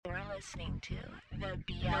listening to the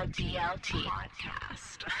BLT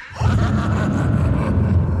podcast.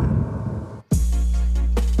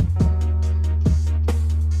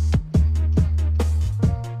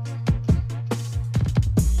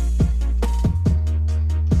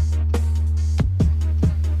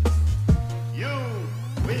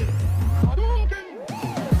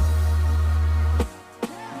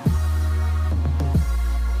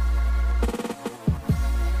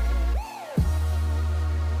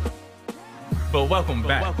 But welcome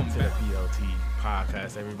back to the BLT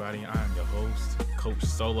podcast, everybody. I'm your host, Coach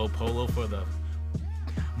Solo Polo, for the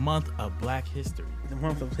month of Black History. The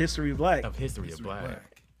month of History Black. Of History of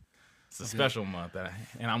Black. It's a special month,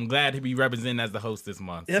 and I'm glad to be represented as the host this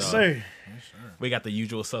month. Yes, sir. Yes, sir. We got the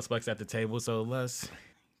usual suspects at the table, so let's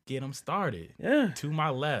get them started. Yeah. To my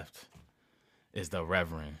left is the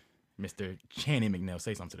Reverend Mr. Channing McNeil.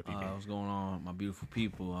 Say something to the people. What's going on, my beautiful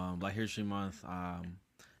people? Black History Month.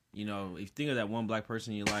 You know, if you think of that one black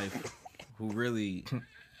person in your life who's really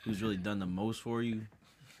done the most for you,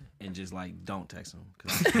 and just like don't text him,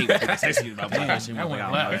 because I hate when people text you about Black History Month. Like,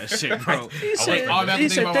 I don't know that shit, bro. He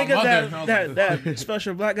said think of that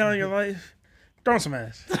special black guy in your life. Throw some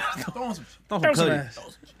ass. Throw Throw some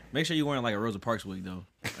ass. Make sure you're wearing like a Rosa Parks wig though.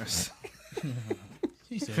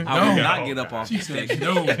 She said, I will not get up off the stick.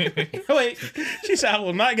 no. Wait, she said I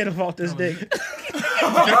will not get off this dick.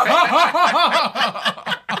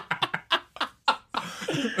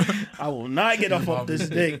 I will not get off this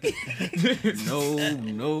dick. No.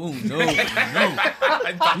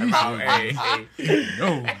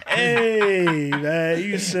 Hey, man,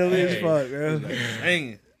 you silly as fuck, bro.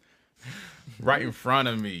 Dang. Right in front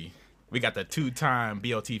of me, we got the two-time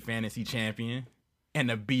BLT Fantasy Champion and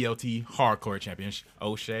the BLT Hardcore Champion,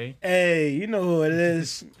 O'Shea. Hey, you know who it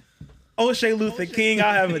is. O'Shea Luther King,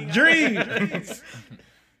 I have a dream.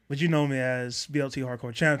 But you know me as BLT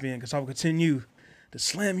Hardcore Champion, because I will continue to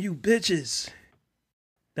slam you bitches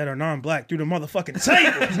that are non-black through the motherfucking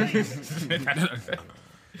table.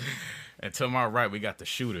 And to my right, we got the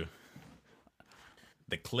shooter,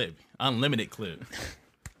 the clip, unlimited clip.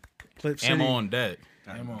 Clip Ammo City. on deck.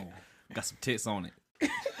 Got some tits on it.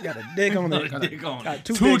 Got a dick on it. Dick on it. Got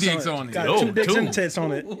Two dicks on it. Got Oh, two dicks two. and tits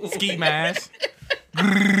on it. Ski mask.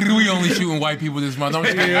 We only shooting white people this month. Don't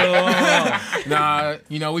you? Nah,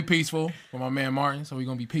 you know, we peaceful with my man Martin, so we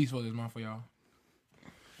going to be peaceful this month for y'all.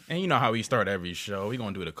 And you know how we start every show. We're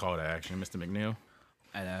going to do the call to action, Mr. McNeil.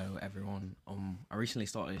 Hello, everyone. I recently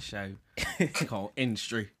started a show called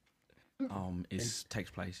Industry. It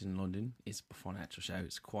takes place in London. It's a fun actual show.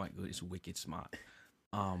 It's quite good. It's wicked smart.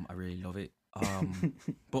 I really love it.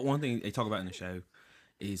 But one thing they talk about in the show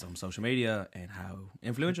is social media and how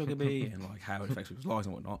influential it can be and like how it affects people's lives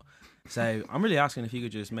and whatnot. So I'm really asking if you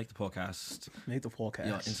could just make the podcast your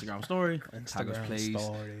Instagram story, tag us please.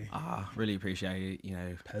 Story. Really appreciate it. You know,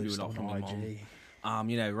 do Post a lot from on the mom.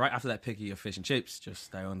 IG. You know, right after that pick of your fish and chips, just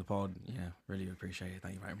stay on the pod. Yeah, really appreciate it.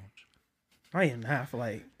 Thank you very much. I ain't half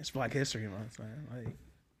like it's Black History Month, man. Like,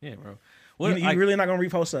 Yeah, bro. you really not gonna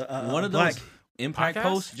repost a one of black? those impact podcast?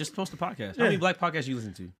 posts? Just post a podcast. How many black podcasts you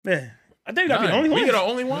listen to? Yeah, I think you gotta be the only one. You're the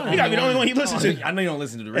only one. You gotta be the only one you listen to. I know you don't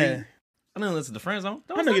listen to the Yeah. read. I know you don't listen to the Friend Zone.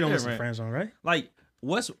 I know you don't stop listen there, to Friend Zone, right? Like,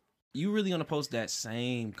 you really gonna post that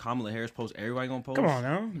same Kamala Harris post? Everybody gonna post? Come on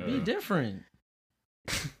now. Be different.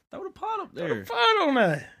 Throw the pot up there. Fine on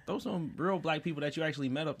that. Throw some real black people that you actually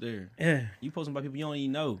met up there. Yeah, You posting black people you don't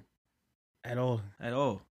even know at all. at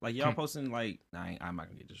all. Like y'all posting like, I'm not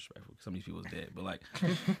gonna get disrespectful because some of these people is dead, but like,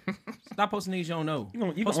 stop posting things you don't know.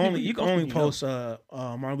 You Post can only people- you can only people post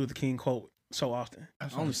Martin Luther King quote so often.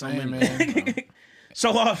 That's Only what I'm so saying, many. man.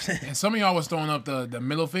 So often. And some of y'all was throwing up the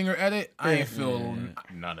middle finger edit. I ain't feel.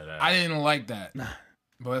 None of that. I didn't like that. Nah.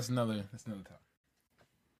 But that's another topic.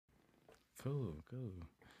 Cool.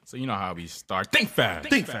 So you know how we start. Think fast.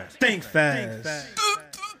 Think fast. Think fast.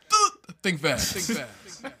 Think fast.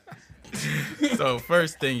 So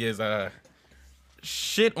first thing is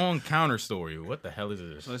shit on counter story. What the hell is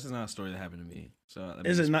this? So this is not a story that happened to me. So let me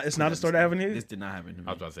Is it just not? It's put not that a story that happened to you. This did not happen to me.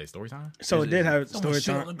 I was about to say story time. So it did have story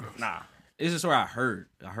Shit on time. the girl. Nah. It's a story I heard.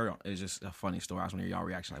 It's just a funny story. I just want to hear y'all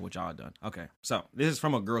reaction, like what y'all done. Okay. So this is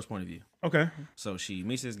from a girl's point of view. Okay. So she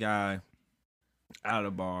meets this guy out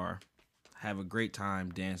of the bar, have a great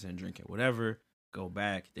time dancing, drinking, whatever. Go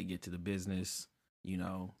back. They get to the business, you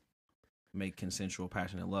know, make consensual,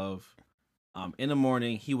 passionate love. In the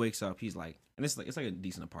morning, he wakes up. He's like, and it's like a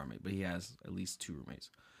decent apartment, but he has at least 2 roommates.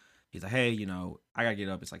 He's like, hey, you know, I gotta get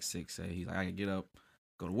up. It's like 6. He's like, I gotta get up,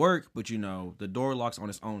 go to work, but you know, the door locks on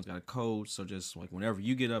its own. It's got a code, so just like whenever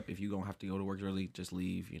you get up, if you don't have to go to work early, just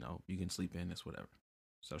leave. You know, you can sleep in. It's whatever.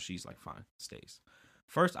 So she's like, fine, stays.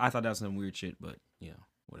 First, I thought that was some weird shit, but you know,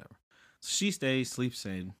 whatever. So she stays, sleeps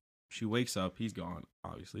in. She wakes up. He's gone,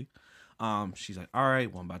 obviously. She's like, all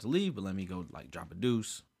right, well, I'm about to leave, but let me go like drop a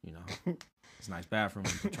deuce. You know, it's a nice bathroom.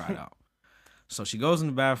 You can try it out. So she goes in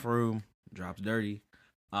the bathroom, drops dirty.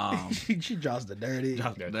 She drops the dirty.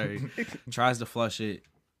 Tries to flush it,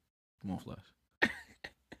 won't flush.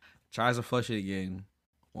 Tries to flush it again,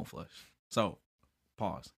 won't flush. So,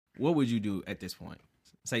 pause. What would you do at this point?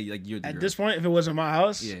 Say like you're the At girl. this point, if it wasn't my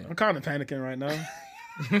house, Yeah. I'm kind of panicking right now.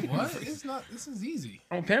 What? It's not. This is easy.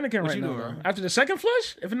 I'm panicking right you now. doing, bro? After the second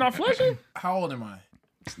flush, if it's not flushing, How old am I?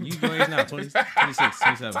 You go age now, 20, 26,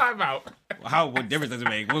 27. Time out. What difference does it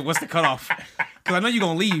make? What's the cutoff? Because I know you're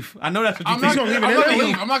gonna leave. I know that's what you I'm think. not gonna leave it I'm in not there? gonna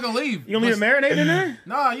leave. I'm not gonna leave. you gonna leave it marinating in there?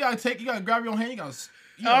 Nah, you gotta grab your own hand. You gotta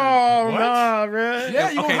Oh, What? nah, bro.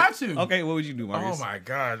 yeah, you Okay. don't have to. Okay, what would you do, Marcus? Oh my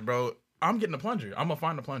god, bro. I'm getting a plunger. I'm gonna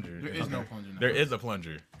find a plunger. There is no plunger now. There is a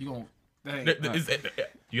plunger. You gonna? Hey,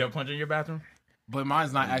 You have a plunger in your bathroom? but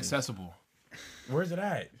mine's not accessible. Where's it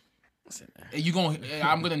at? You gonna?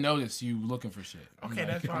 I'm gonna notice you looking for shit. Okay,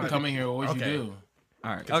 that's I'm fine. coming here. What Okay. you do?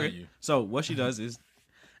 All right. Continue. Okay. So what she does is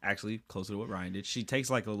actually closer to what Ryan did. She takes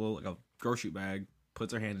like a grocery bag,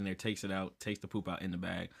 puts her hand in there, takes it out, takes the poop out in the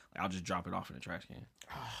bag. I'll just drop it off in the trash can.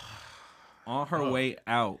 On her way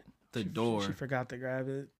out the door, She forgot to grab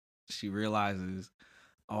it. she realizes,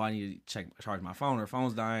 oh, I need to charge my phone. Her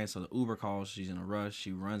phone's dying, so the Uber calls. She's in a rush.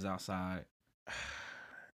 She runs outside,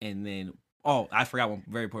 and then I forgot one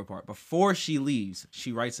very important part. Before she leaves,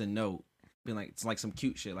 she writes a note, being like, it's like some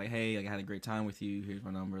cute shit, like, hey, like, I had a great time with you. Here's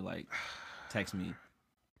my number. Like, text me.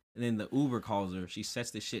 And then the Uber calls her. She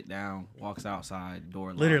sets the shit down, walks outside,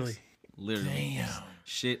 door locks. Literally. Damn.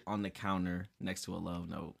 Shit on the counter next to a love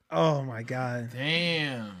note. Oh my god.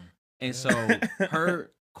 Damn. And so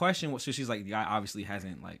her question was, so she's like, the guy obviously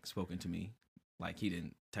hasn't like spoken to me. Like he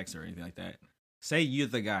didn't text her or anything like that. Say you're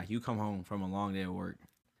the guy, you come home from a long day of work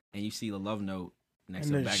and you see the love note next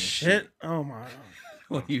And to a the bag of shit. shit. Oh my.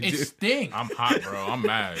 What do you It do? stinks. I'm hot, bro. I'm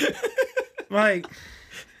mad. Like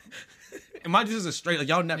And mine just is a straight like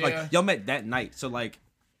y'all Yeah. like y'all met that night. So like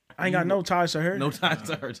I ain't got no ties to her. no time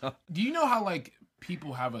to her. Dog. Do you know how like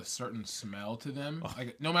people have a certain smell to them?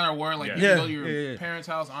 Like no matter where, like Yeah. you Yeah. go to your Yeah. parents'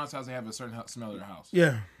 house, aunt's house, they have a certain smell of their house.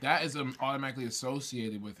 Yeah. That is automatically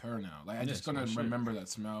associated with her now. Like I'm just Yeah, gonna shit. remember that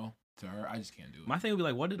smell to her. I just can't do it. My thing would be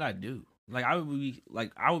like, what did I do? Like I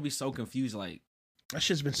would be so confused. Like That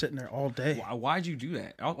shit's been sitting there all day. why'd you do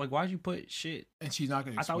that? Like why'd you put shit? And she's not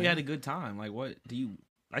gonna. I thought we had a good time. Like what do you?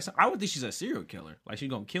 Like I would think she's a serial killer. Like she's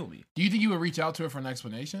gonna kill me. Do you think you would reach out to her for an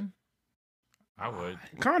explanation? I would.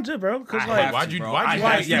 Kinda, bro. Because I like, have Why'd to, you? bro. Why'd I you?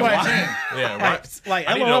 have to. Yeah, Like- why? Yeah, why? like,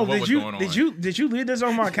 I need to know LOL, what was going on. did you leave this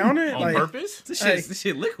on my counter? On like, purpose? This Hey.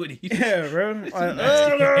 shit liquidy. Yeah, bro. Like,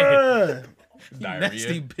 Diarrhea.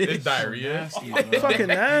 nasty bitch. It's diarrhea. Nasty, bro. fucking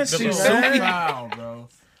nasty, The so little- man. foul, bro.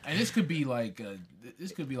 And this could be like a.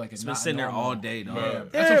 This could be like a. It's been sitting there all day, dog. Bro. Yeah,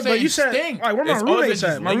 that's what Yeah, I'm but saying. you It said, stink. like, where my It's always roommates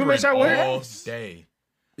just at? My roommates at lingering where? all day.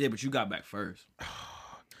 Yeah, but you got back first.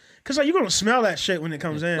 Because like you gonna smell that shit when it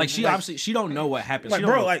comes in. Like she obviously she don't know what happened. Like, She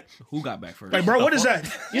don't bro, know like- who got back first. like, bro, what is that?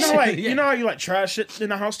 You know, like Yeah. you know how you like trash shit in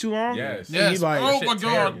the house too long. Yes. And Yes. you like, Oh Shit my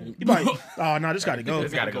terrible. god. you like, oh no, this gotta go.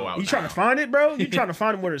 It's gotta go out. You trying to find it, bro? You trying to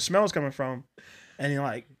find where the smell's coming from, and you're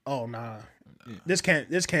like, oh nah, this can't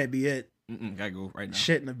be it. Gotta go right now.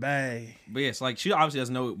 Shit in the bag. But yeah, it's like she obviously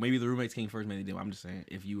doesn't know. Maybe the roommates came first, maybe they did. I'm just saying,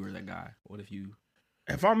 if you were that guy, what if you?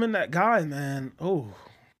 If I'm in that guy, man, oh,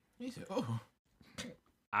 He said, "Oh,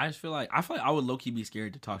 I feel like I would low key be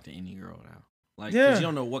scared to talk to any girl now. Like, Yeah. cause you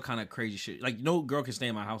don't know what kind of crazy shit. Like, no girl can stay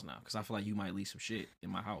in my house now, cause I feel like you might leave some shit in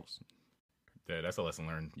my house. Yeah, that's a lesson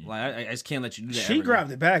learned. Like, I just can't let you do that. she ever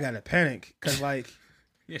grabbed the bag out of panic because like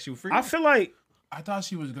Yeah, she was free. I feel like I thought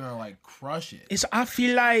she was gonna like crush it." it's. I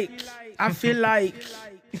feel like I feel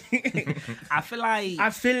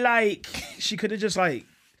like she could have just like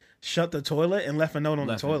shut the toilet and left a note on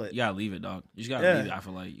Left the it. toilet. You gotta leave it, dog. You just gotta Yeah. leave it. I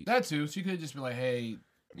feel like That too. She could just be like, "Hey,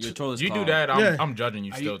 your toilet's You do clogged. that, Yeah. I'm judging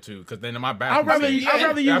you Are still you- too, because then in my bathroom. I'd rather you. I'd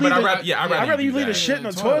rather you Yeah, leave. but it- I'd rather I'd rather you leave the that. shit in the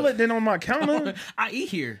In the toilet. toilet than on my counter. I eat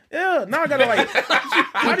here. Yeah, now I gotta like.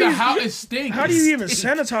 How but do you? how it stinks." How do you even I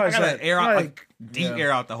sanitize gotta that? air out, Like, deep Yeah.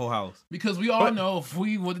 air out the whole house. Because we all know if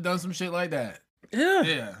we would have done some shit like that. yeah.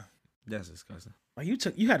 Yeah. That's disgusting. Like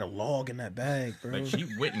you had a log in that bag, bro. Like she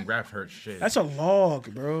went and grabbed her shit. That's a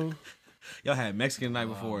log, bro. Y'all had Mexican night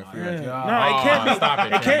before. my if you're Yeah. like, God. No, it can't be. Stop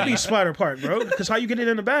it. It can't be splatter part, bro. Because how you get it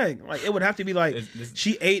in the bag? Like it would have to be like This-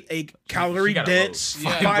 she ate a calorie she got a dense,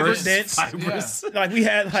 load. Yeah. fiber Fibrous. dense. Fibrous. Like we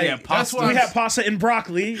had like had pasta. we had pasta and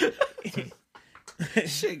broccoli.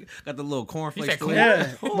 Shit, got the little cornflakes. said to corn?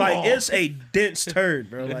 it. Yeah, like it's a dense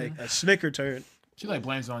turd, bro. Like a Snicker turd. She like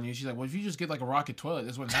blames it on you. She's like, "Well, if you just get like a rocket toilet,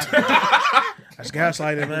 this wouldn't happen." That's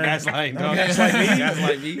gaslighting, man. Gaslight, dog. Gaslight me.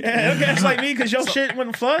 Gaslight me. Yeah, don't gaslight me because your shit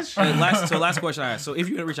wouldn't flush. Last question I asked. So if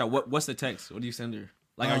you gonna reach out, what's the text? What do you send her?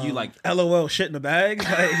 Like, are you like, LOL, shit in the bag?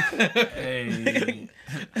 Like, Hey.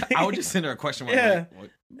 I would just send her a question mark. Yeah.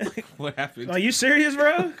 Like, what happened? are you serious,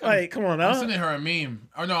 bro? Like, come on I'm now. sending her a meme.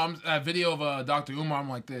 Or no, I'm a video of Dr. Umar. I'm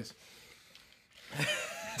like this.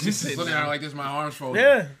 Just looking at her like this, my arms folded.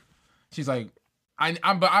 Yeah. She's like, but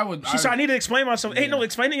I would. She said, I need to explain myself. Ain't no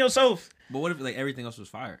explaining yourself. But what if like everything else was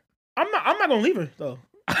fired? I'm not gonna leave her though.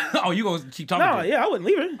 Oh, you gonna keep talking? No, to her? yeah, I wouldn't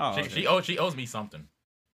leave her. Oh, okay. She owes me something.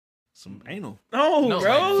 Some anal. No, No,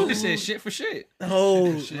 bro. like, She said shit for shit.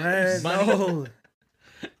 No, Shit. man, no.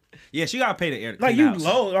 Yeah, she gotta pay the air. Like clean you house.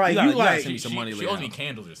 low, like gotta you like send me some money She later owes me on.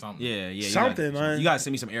 candles or something. Yeah. You Something, gotta, man. You gotta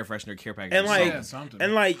send me some air freshener, care package, And like- Yeah, something.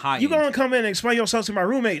 and like High you end. gonna come in and explain yourself to my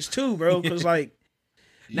roommates too, bro. Because like.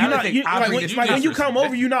 Now You they not, think you, I like, bring when, this like when you extra- come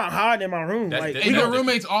over, you're not hiding in my room. That's Like the- And your No.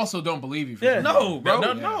 roommates also don't believe you. For Yeah. sure. No,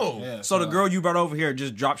 bro. No. Yeah, So the girl you brought over here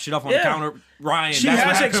just dropped shit off on the Yeah. counter. Ryan, she that's what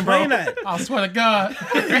has to happened, explain bro. that. I swear to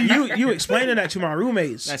God. you explaining that to my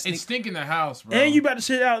roommates, That's It's stinking the house, bro. and you about to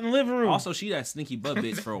sit out in the living room. also she that stinky butt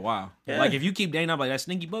bitch for a while. Yeah. Like if you keep dating up like that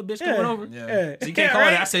stinky butt bitch yeah, coming over, Yeah. yeah. so you can't call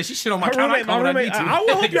right? it. I said she shit on my Her counter. roommate, my I roommate. I would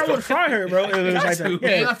hope y'all would fry her, bro. If it was like that. to.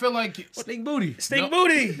 And Yeah. I feel like stink booty. Stink No-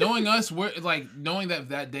 booty. knowing us, we're like knowing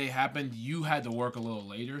that day happened. You had to work a little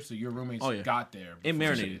later, so your roommates Oh, yeah. got there. It before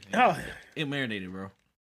marinated. shit. Oh, It marinated, bro.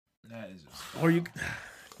 That is just... or you.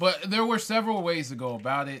 But there were several ways to go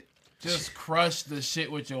about it. Just crush the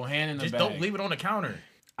shit with your hand in the Just bag. don't leave it on the counter.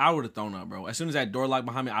 I would have thrown up, bro. As soon as that door locked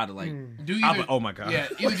behind me, I'd have like, Do I'd either, be- oh my God. Yeah,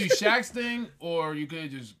 either do Shaq's thing or you could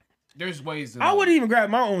just. There's ways to. I wouldn't even grab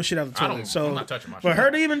my own shit out of the I toilet. don't. So I'm not touching my for shit. her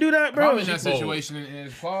to even do that, If bro, I'm in that situation and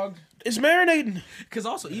it's clogged. it's marinating. because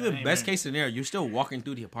also even best case scenario, you're still walking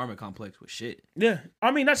through the apartment complex with shit. Yeah, I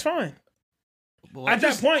mean that's fine. But At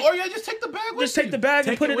that point, Or yeah, just take the bag with just take you. the bag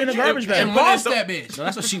and Take put it it in a with you. garbage bag. and lost that bitch. no,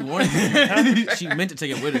 that's what she wanted. She meant to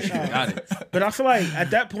take it with her. She got it. But I feel like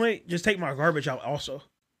at that point, just take my garbage out also.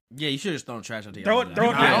 Yeah, you should have just thrown trash out the Throw other it- day. throw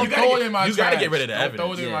it- Nah, Yeah, don't you gotta throw get- it in my you trash. gotta get rid of the Don't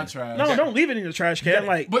throw it in evidence. my Yeah. trash. No, don't leave it in your trash can.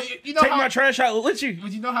 Like, But you know take how. my trash out with you.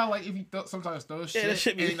 But you know how like if you sometimes throw shit, that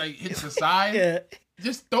shit be- and it, like hits the side. Yeah.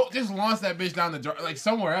 Just launch that bitch down the like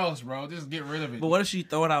somewhere else, bro. Just get rid of it. But what if she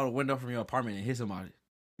throw it out a window from your apartment and hit somebody?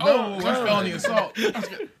 Oh, No, that's no. felony assault.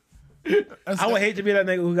 I would hate to be that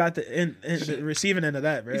nigga who got the receiving end of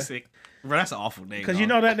that, bro. He's sick. Bro, that's an awful name. Because you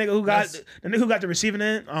know that nigga who got the receiving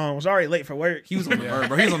end was already late for work. he was on the verge,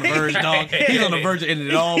 bro. He was on the verge, dog. He was on the verge of ending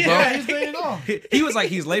it all, bro. Yeah, he's paying it off. He was like,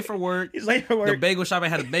 he's late for work. He's late for The work. bagel shop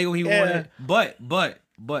had a bagel he Yeah. wanted.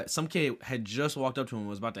 But some kid had just walked up to him and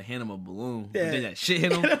was about to hand him a balloon. Yeah. And then that shit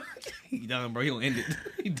hit him. He done, bro. He gonna end it.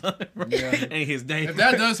 He done, bro. Ain't his day. If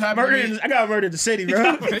that does happen, to me, I got murdered the city,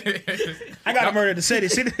 bro. I got murdered the city.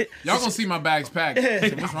 See, y'all gonna see my bags packed. So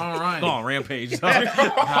what's wrong with Ryan? Go on rampage, dog.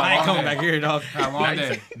 I ain't coming back here, dog. Have a long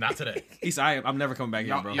day. Not today. He said, I'm never coming back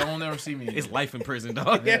here, bro. Y'all won't never see me. It's life in prison,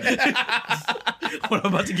 dog. What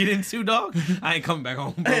I'm about to get into, dog. I ain't coming back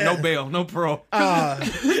home, bro. No bail, no parole.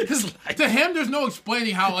 To him, there's no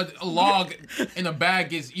explaining how a log in a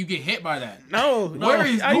bag is. You get hit by that. no, Where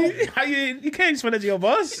is- how you can't explain it to your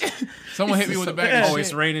boss? Someone hit me with a bag. Yeah. Of Oh, shit.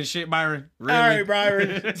 it's raining shit, Byron. Really? All right,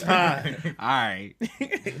 Byron. All right.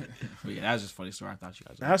 But yeah, that was just a funny story. I thought you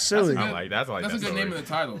guys. That's silly. I like that's like That's a that good story. name of the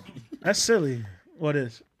title That's silly. What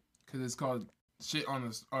is? because it's called shit on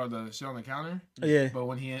the shit on the counter. Yeah, But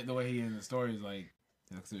when the way he in the story is like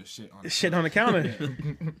there's shit on the shit on the counter.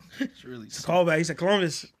 It's really. It's a callback. He said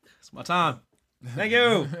Columbus. It's my time. Thank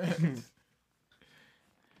you.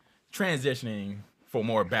 Transitioning for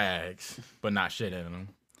more bags, but not shit in them.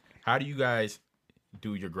 How do you guys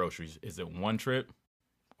do your groceries? Is it one trip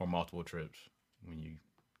or multiple trips? When you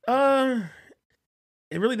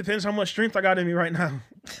It really depends how much strength I got in me right now.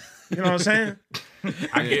 You know what I'm saying?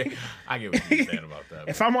 I get what you're saying about that.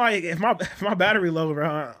 If I'm like, if my battery low,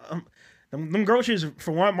 bro, them groceries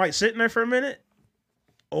for one might sit in there for a minute,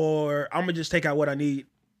 or I'm gonna just take out what I need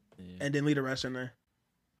and then leave the rest in there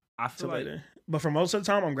I feel till like later. But for most of the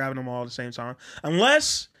time, I'm grabbing them all at the same time,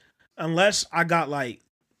 unless I got like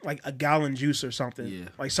a gallon juice or something, Yeah.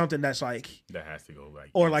 like something that's like, That has to go like.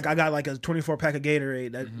 or like I got like a 24 pack of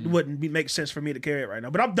Gatorade that wouldn't make sense for me to carry it right now.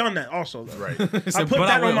 But I've done that also, though. Right. I put but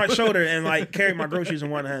that I on my will. shoulder and like carry my groceries in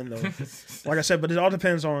one hand though. Like I said, but it all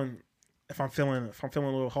depends on if I'm feeling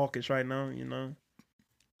a little hawkish right now, you know.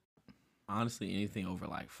 honestly, anything over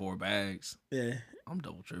like 4 bags, Yeah. I'm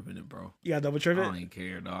double tripping it, bro. You got double trip I it? don't even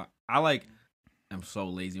care, dog. I'm so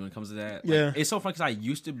lazy when it comes to that. Like, Yeah. It's so funny because I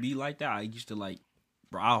used to be like that. I used to like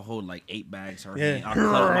bro, I'll hold like 8 bags her Yeah. hand. I'll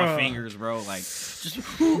clutch my fingers, bro. Like, just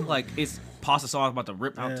like it's pasta sauce about to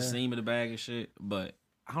rip out the seam of the bag and shit. But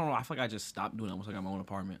I don't know. I feel like I just stopped doing it once I got my own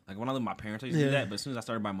apartment. Like when I lived with my parents, I used to do that. But as soon as I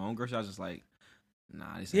started buying my own groceries, I was just like,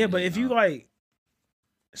 nah. This ain't but it, if you dog. like,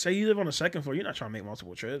 say you live on the second floor, you're not trying to make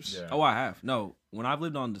multiple trips. Yeah. Oh, I have. No, when I've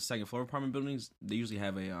lived on the second floor apartment buildings, they usually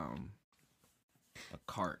have a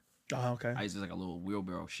cart. Oh, okay. I used to like a little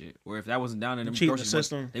wheelbarrow shit. Or if that wasn't down in the Cheating the groceries,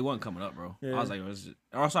 system. they wasn't coming up, bro. Yeah. I was like,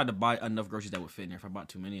 also I had to buy enough groceries that would fit in there. If I bought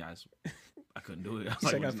too many, I couldn't do it. I was So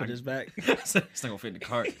I like, gotta put this back. I said, it's not gonna fit in the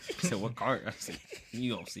cart. I said, what cart? I said,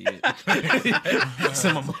 you don't see it. It's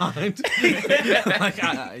in my mind.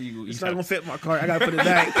 It's not gonna fit in my cart. I gotta put it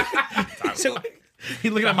back. So, He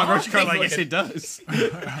looking at my grocery cart like, yes, it does.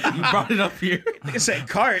 You brought it up here. it said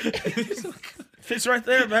cart. Fits right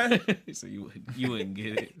there, man. So you wouldn't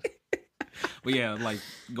get it. But yeah, like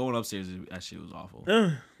going upstairs, that shit was awful.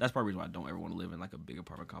 That's probably why I don't ever want to live in like a big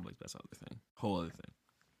apartment complex. That's the other thing. Whole other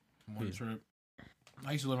thing. One trip.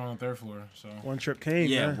 I used to live on the 3rd floor, so One trip came.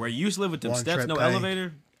 Yeah, man. where you used to live with them One steps, trip no came.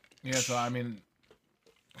 elevator. yeah. So I mean,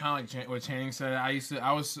 kind of like what Channing said.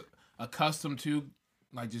 I was accustomed to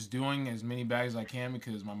like just doing as many bags as I can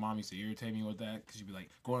because my mom used to irritate me with that because she'd be like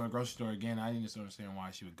going to the grocery store again. I didn't just understand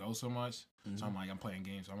why she would go so much. So I'm like, I'm playing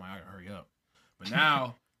games, so I'm like, I gotta hurry up. But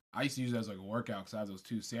now I used to use it as like a workout because I have those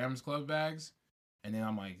 2 Sam's Club bags, and then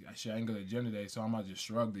I'm like, shit, I didn't go to the gym today, so I'm gonna just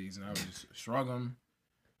shrug these, and I would just shrug them.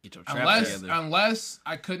 Get your trap together. Unless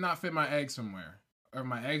I could not fit my eggs somewhere. Or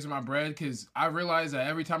my eggs or my bread, because I realize that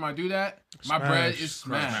every time I do that, my bread is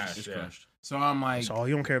smashed. It's Yeah. crushed. So I'm like, So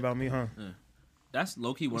you don't care about me, huh? That's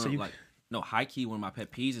low key one So of you- like no high key one of my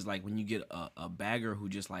pet peeves is like when you get a bagger who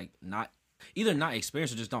just like not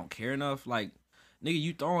experienced or just don't care enough. Like nigga,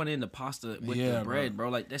 you throwing in the pasta with the bread, bro.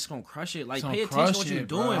 Like that's gonna crush it. Like It's gonna pay attention to crush what you're it,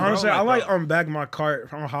 bro. doing, bro. Honestly, I like bro. unbagging my cart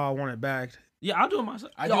from how I want it bagged. Yeah, I'll do it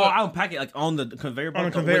myself. I do it- I'll unpack it like on the conveyor belt.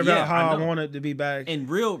 On the conveyor Well, belt, how I know. want it to be bagged. And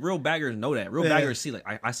real baggers know that. Real Yeah. baggers see like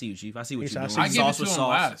I see you, chief. I see what Yes, you're I doing. see I you. give it Sauce to with them sauce.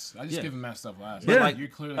 last. I just Yeah. give them that stuff last. Yeah. Like, you're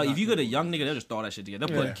clearly if not you get a doing young nigga, they'll just throw that shit together.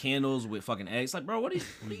 They'll Yeah. put candles with fucking eggs. Like, bro, what are you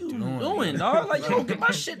doing? doing, dog? Like, you don't get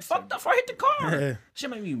my shit fucked up before I hit the car. Yeah.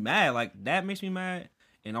 Shit make me mad. Like, that makes me mad.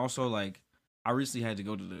 And also, like, I recently had to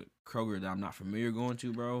go to the Kroger that I'm not familiar going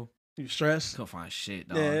to, bro. You stressed? Couldn't find shit,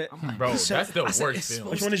 dog. Yeah. I'm like, Bro, I that's said- the I said, worst it's feeling.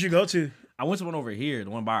 Which supposed one did you go to? I went to one over here, the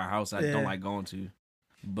one by our house. I Yeah. don't like going to,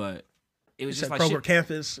 but it was It's just at like Kroger shit.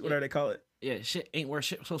 campus, whatever they call it. Yeah, shit ain't where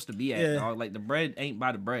shit's supposed to be at, Yeah. dog. Like the bread ain't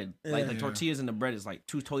by the bread. Like the Yeah. tortillas and the bread is like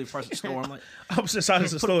 2 totally different store. I'm like, Opposite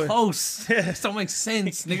sides of the put store. it close. Yeah. It don't make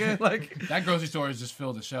sense, nigga. Like That grocery store is just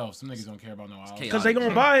filled the shelves. Some niggas don't care about no aisles. chaotic. Because they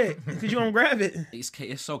gonna buy it. Because you gonna grab it.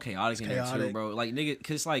 it's so chaotic in there too, chaotic. bro. Like nigga,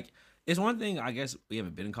 because it's like it's one thing. I guess we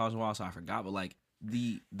haven't been in college in a while, so I forgot. But like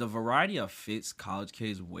the variety of fits college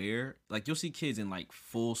kids wear, like you'll see kids in like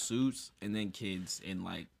full suits, and then kids in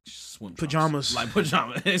like swim trunks. Pajamas. like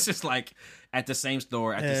pajamas. It's just like at the same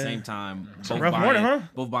store at the Yeah. same time. a rough morning, huh?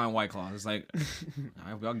 Both buying White Claws. It's like,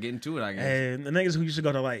 all right, y'all getting to it, I guess. And the niggas who used to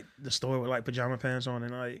go to like the store with like pajama pants on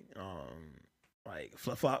and like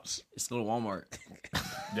flip flops. It's still Walmart.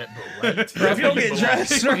 That, bro, what? Bro, if you don't get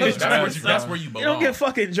dressed, bro, That's where you you belong. don't get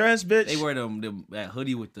fucking dressed, bitch. They wear that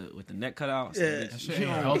hoodie with the neck cut out. So Yeah. bitch, That shit ain't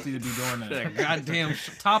healthy to be doing that. that goddamn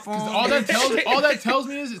top on. All that tells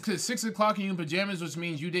me is because 6 o'clock and you in pajamas, which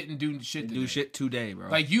means you didn't do shit. do today. shit today, bro.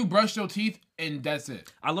 Like you brushed your teeth and that's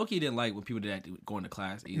it. I low-key didn't like when people did that going to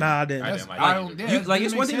class either. Nah, I didn't. I That's, didn't like I it. don't. Yeah, You, that like doesn't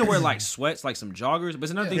it's make one thing to sense. wear like sweats, like some joggers, but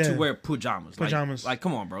it's another thing Yeah. to wear pajamas. Pajamas. Like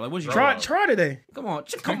come on, bro. Like what you Try today. Come on,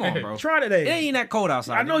 bro. Try It today. ain't that cold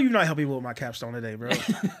outside. I know you're not helping me with my capstone today, bro.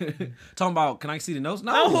 Talking about, can I see the notes?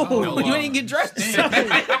 No. No, you No. ain't get dressed.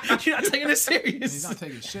 You're not taking it He's serious. not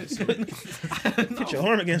taking shit. Put your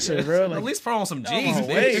arm against it, bro. At least throw on some jeans, oh, bitch.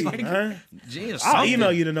 wait, Like, man. jeans. Or I'll something.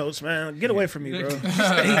 email you the notes, man. Get away from me, bro.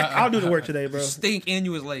 I'll do the work today, bro. Stink and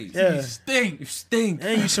you was late. Yeah. You stink.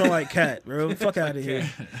 And you smell like cat, bro. Fuck out of here.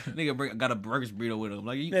 Nigga got a burgers burrito with him.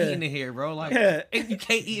 Like you Yeah. eating in here, bro. Like Yeah. you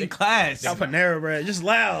can't eat in class. Y'all Panera bread, just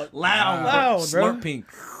loud. Loud, bro. slurping.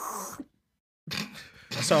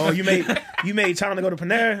 So you made time to go to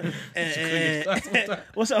Panera. And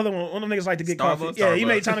what's the other one? One of them niggas like to get coffee. Starbucks. Yeah, you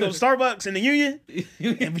made time to go to Starbucks in the Union,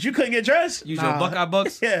 but you couldn't get dressed. Use your Buckeye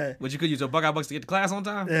Bucks. Yeah, But you could use your Buckeye Bucks to get to class on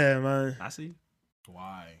time. yeah, man. I see.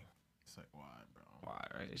 Why? It's like why, bro? Why,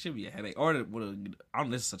 right? It should be a headache. Or I don't know,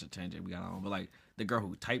 this is such a tangent we got on, but like the girl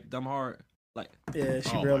who typed dumb hard, like Yeah,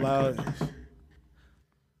 she Oh real my loud. goodness.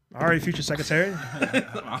 Alright, future secretary.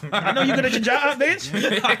 I know you good at your job, bitch.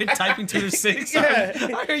 Typing to the 6. Yeah.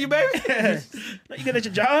 I hear you, baby. Yeah. I know you good at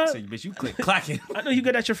your job. So, bitch, you click clacking. I know you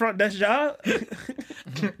good at your front desk job.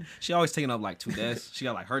 She always taking up like 2 desks. She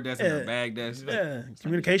got like her desk and her bag desk. Yeah.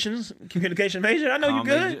 Communication major. I know you Comm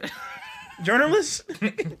good. major. Journalist.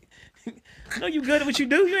 I know you good at what you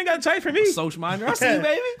do. You ain't got to type for me. Social minor. I see you,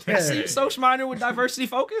 baby. I see you, social minor with diversity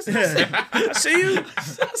focus. I see you. I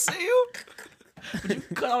see you. But you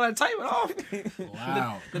cut all that typing off.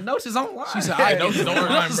 Wow. The notes is online. She said, I know Notes is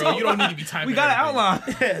online, bro. You don't need to be typing. We got an everything.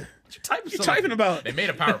 outline. Yeah. What you typing? What you typing about? They made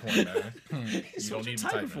a PowerPoint, man. You So don't what you need to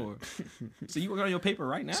typing type for? So you working on your paper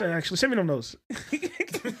right now? So actually, send me them notes.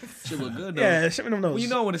 Shit look good though. Yeah, send me them notes. Well, you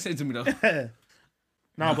know what it said to me though.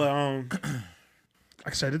 No, but like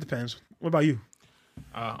I said, it depends. What about you?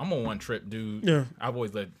 I'm on one trip, dude. Yeah. I've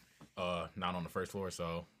always lived not on the first floor,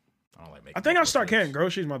 so I don't like making. I think I'll start trips. carrying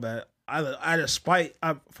groceries. My bad. I despite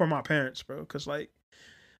for my parents, bro, because like,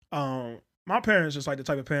 my parents is like the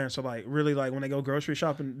type of parents so like really like when they go grocery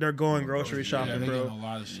shopping, they're going grocery Yeah, shopping, they bro, getting a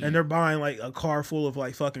lot of shit. and they're buying like a car full of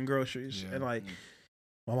like fucking groceries, Yeah. and like,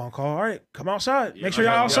 my mom call, all right, come outside, Yeah, make sure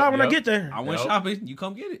y'all outside when I yep. get there. I went Yup. shopping. You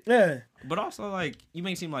come get it. Yeah, But also like you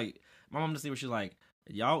may seem like my mom just see what she's like.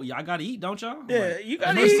 Y'all gotta eat, don't y'all? I'm yeah, like, you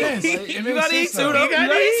gotta makes eat. sense. Like, you it makes gotta eat sense, too, though. though. You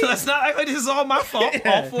gotta eat. So let's not act like this is all my fault.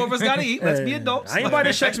 Yeah. All 4 of us gotta eat. Let's be adults. I ain't buy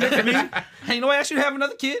this checks meant for me. Ain't no way I should have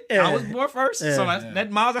another kid. Yeah. I was born first. So Yeah.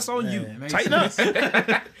 that miles, that's on Yeah. you. It makes Tighten up. sense.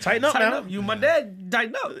 Tighten up Tighten now. up. You, my dad,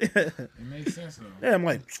 tighten up. It makes sense though. Yeah, I'm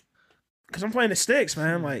like, cause I'm playing the sticks,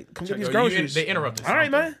 man. Like, come get these Yo, groceries. They interrupted. All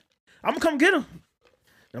right, something. man. I'm gonna come get them.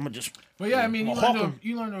 I'm gonna just. But yeah, I mean, I'll hawk 'em.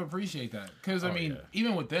 you learn to appreciate that because I Oh, mean, yeah.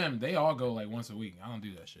 even with them, they all go like once a week. I don't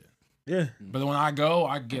do that shit. Yeah. But when I go,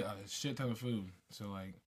 I get a shit ton of food. So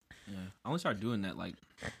like, Yeah. I only started doing that like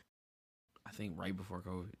I think right before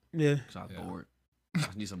COVID Yeah. because I was Yeah. bored. I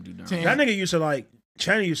just need something to do Damn. during. That nigga used to like.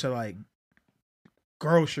 Channing used to like.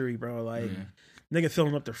 Grocery, bro. Like, nigga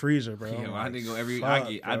filling up the freezer, bro. Yeah, I'm well, I like, didn't go every. fuck,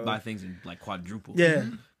 I'd bro. buy things in like quadruple. Yeah.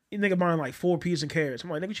 You nigga buying like 4 peas and carrots. I'm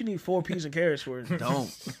like, nigga, what you need 4 peas and carrots for?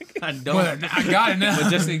 Don't. I don't. but I got it now. But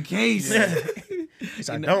just in case. Yeah. He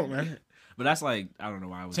said, I don't, man. But that's like I don't know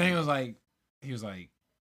why I was. Chang was like, he was like,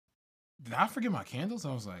 did I forget my candles?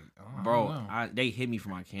 I was like, oh, I don't Bro, know. they hit me for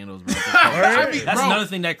my candles, bro. I mean, That's bro. another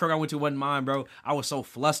thing that Kroger I went to wasn't mine, bro. I was so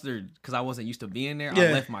flustered because I wasn't used to being there. Yeah.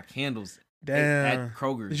 I left my candles Damn. at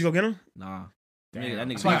Kroger's. Did you go get them? Nah. Damn. That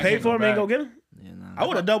nigga. So you I paid can't for go them and back. go get them? Yeah, nah. I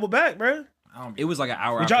would have doubled back, bro. I don't. It was like an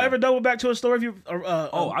hour. Did y'all after. ever double back to a store if you, I've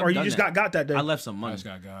or you done just that. got that day? I left some I money. just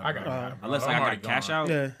got God. I got. Uh, it. I left. I'm I already got cash gone. out,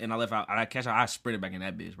 Yeah. and I left out. I cash out. I sprinted back in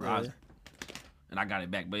that bitch, bro. Yeah. And I got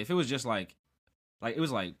it back. But if it was just like it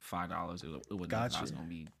was like $5, it wasn't. Gotcha. I was gonna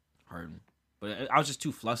be hurting. But I was just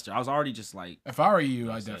too flustered. I was already just like. If I were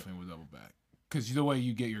you, I That's it. definitely would double back because the way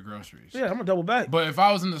you get your groceries. Yeah, I'm gonna double back. But if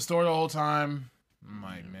I was in the store the whole time, I'm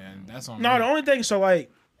like, man, that's on. No, me. the only thing, so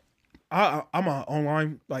like, I'm a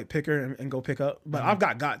online like picker and go pick up, but I've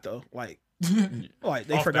got though, like they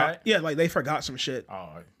Off forgot, bat? yeah, like they forgot some shit,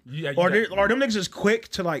 Oh, yeah. or them niggas is quick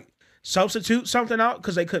to like substitute something out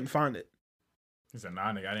because they couldn't find it. He said,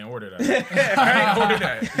 "Nah, nigga, I didn't order that. I didn't order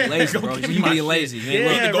that. Lazy, Go bro. give me You my being shit. lazy. You ain't Yeah,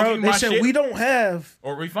 looking. go bro. give me They my said shit. we don't have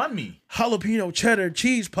Or refund me." jalapeno cheddar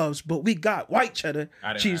cheese puffs, but we got white cheddar I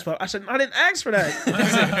didn't cheese ask. puffs. I said I didn't ask for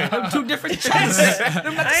that. Two different cheddars.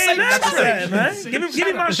 I ain't asked for that, man. Give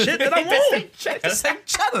me my shit that I want. The same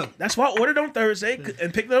cheddar. That's why I ordered on Thursday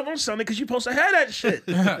and picked it up on Sunday because you supposed to have that shit.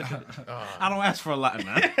 I don't ask for a lot,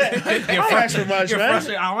 man. I don't ask for much, You're man.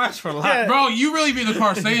 frustrated. I don't ask for a lot. Yeah. Bro, you really be in the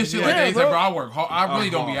car saying shit like Yeah, that. He's like, bro. bro, I work hard. I really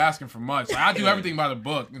don't be hard. asking for much. Like, I do everything by the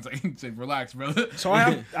book. It's like, it's like, relax, brother. So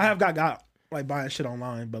I have got like buying shit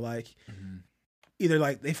online, but like either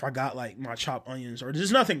like they forgot like my chopped onions or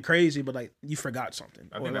there's nothing crazy, but like you forgot something.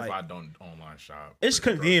 I Or, think that's like, why I don't online shop. It's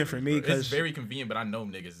for convenient for groceries, me bro. 'cause- it's very convenient, but I know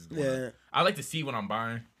niggas is going. Yeah. I like to see what I'm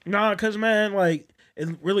buying. nah, cause man, like it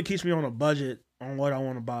really keeps me on a budget on what I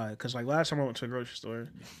want to buy. Cause like last time I went to a grocery store,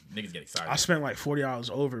 Niggas get excited. I spent like $40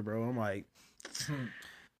 over, bro. I'm like,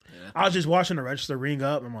 I was just watching the register ring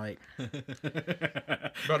up. I'm like,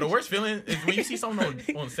 Bro, the worst feeling is when you see something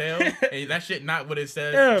on sale and that shit not what it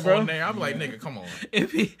says Yeah, bro. on there. I'm like, nigga, come on.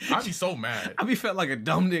 It be, I'd be so mad. I be felt like a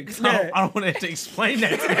dumb nigga because Yeah. I don't want to explain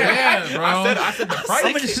that to you. Yeah, bro. I said the price.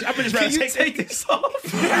 I'm just Can rather you take take this off?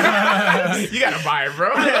 You gotta buy it,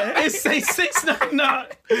 bro. It say $6.99,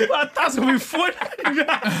 but I thought it would be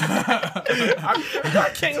 $4.99. I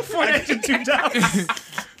can't afford that $2.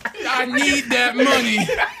 I need that money.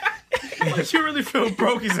 But you really feel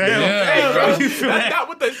broke as hell. Yeah, bro. You feel That's that? not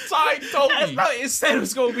what the sign told me. No, it said it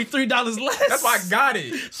was gonna be $3 less. That's why I got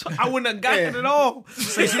it. So I wouldn't have gotten it at all.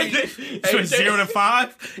 So it's 0 to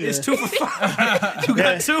 5. It's 2 for 5. You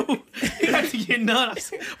got 2. You got to get none.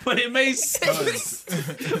 But it made sense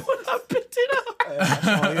when I picked it up.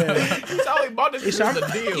 Oh, yeah. He's only bought this So because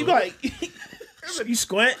of the deal. you like you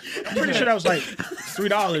squint. I'm pretty sure that was like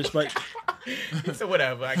 $3, but So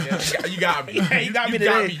whatever, I guess. You got me. yeah, you got me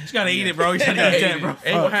today. You gotta eat it, bro. You gotta eat that, bro. Ain't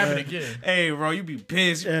gonna happen again. Hey, bro, you be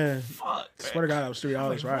pissed. Yeah. Fuck. Swear to God, that was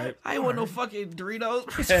 $3, right? I ain't want no fucking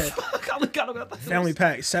Doritos. Yeah. Fuck. I look out about that. Family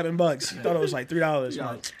pack, $7. You thought it was like $3. I'm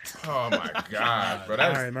like, Oh my god, bro. all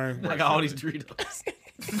That's right, man. I got all these Doritos.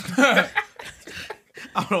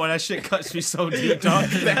 I don't know why that shit cuts me so deep, dog.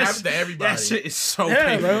 that happens to everybody. That shit is so Yeah,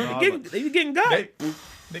 painful. bro. dog. They be getting got.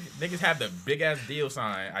 Niggas have the big ass deal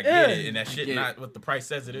sign. I Yeah. get it, and that shit get not what the price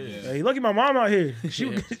says it is. Hey, look at my mom out here. She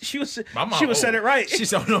Yeah. she was My mom she was said old. it right. She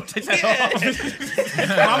said, "No, take that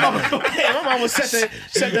off." My mom was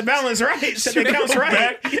set the balance right, set the accounts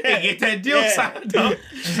right. and get that deal Yeah. signed up.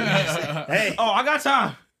 Hey, Oh, I got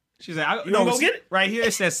time. She said, You wanna go get it? Right here,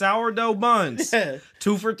 it says sourdough buns. yeah,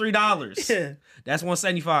 2 for $3. yeah. That's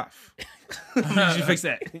 $175. I need you to fix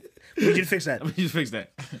that. We need you to fix that. I need you to fix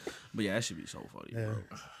that. But yeah, that should be so funny, Yeah, bro.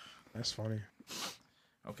 that's funny.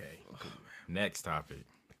 Okay. Next topic.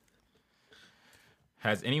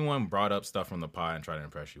 Has anyone brought up stuff from the pod and tried to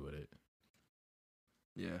impress you with it?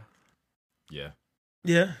 Yeah. Yeah.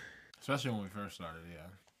 Yeah, Especially when we first started,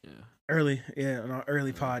 yeah. Yeah. early, yeah, on our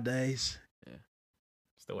early pod days.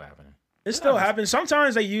 Still happening. It still happens.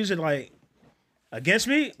 Sometimes they use it like against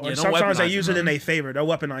me, or Yeah, don't sometimes they weaponize use it, it in bro. their favor. They'll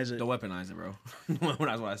weaponize it. Don't weaponize it, bro. When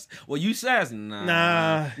I was, well, you said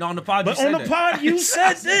Nah. No, on the pod, But you on said the that. pod, you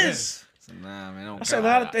said this. So, nah, man. I said a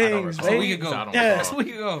lot of I don't things, recall. That's a baby. week ago. So I don't Yeah. recall. That's a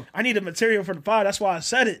week ago. I need the material for the pod. That's why I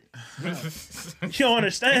said it. You don't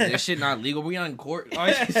understand. That shit not legal. We not in court. Oh,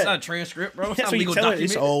 it's not a transcript, bro. It's That's not a what you legal tell it.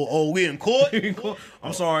 document. It's, we in court.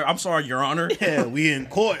 I'm sorry, Your Honor. Yeah, we in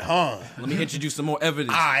court, huh? Let me introduce some more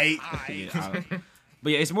evidence. Aight.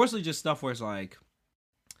 But yeah, it's mostly just stuff where it's like,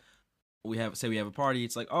 we have a party.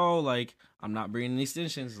 It's like, oh, like I'm not bringing any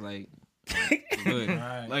extensions. Like, good,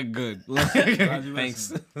 Right. like good. Glad you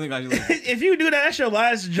Thanks. listened. Glad you listened. If you do that, that's your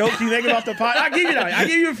last joke you make about the pod. I give you that. I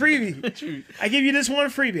give you a freebie. I give you this one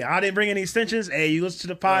freebie. I didn't bring any extensions. Hey, you listen to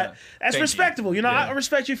the pod. Yeah. That's Thank you. respectable. You know, Yeah. I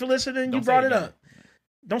respect you for listening. Don't You brought say it that. up.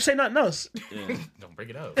 Don't say nothing else. Yeah. Don't bring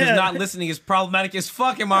it up. Yeah. Because not listening is problematic as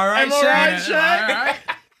fuck. Am I right, Am I right, Shaq? Shaq? All right.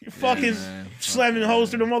 You fucking man. slamming hoes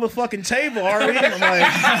through the motherfucking table already. I'm like,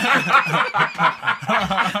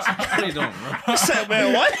 What are you doing, bro? I said,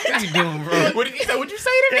 man, what? What are you doing, bro? What did you say? What'd you say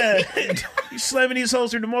to me? Yeah. You slamming these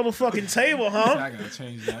hoes through the motherfucking table, huh? I gotta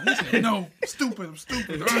change that. He said, no, stupid. I'm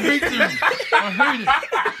stupid. I hate them. I hate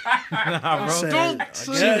it. Nah, bro. Said, Don't I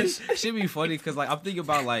say guess. Should be funny because like I'm thinking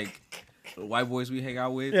about like the white boys we hang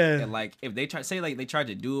out with, Yeah. and like if they try say like they tried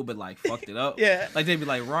to do it but like fucked it up, Yeah. like they'd be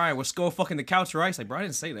like, Ryan, we're skull fucking the couch, right? It's like, bro, I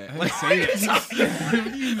didn't say that. Like, Say it.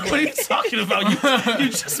 what are you talking about? You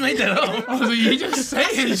just made that up. I was like, you just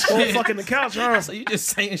saying Go shit. fucking the couch, huh? So you just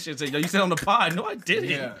saying shit. So, you said on the pod. No, I didn't.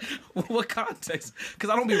 Yeah. What context? Because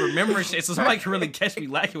I don't be remembering shit, so somebody can really catch me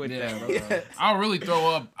lacking with Yeah, that, bro. bro. I'll really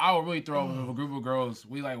throw up. I will really throw up with a group of girls.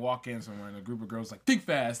 We like walk in somewhere and a group of girls like, think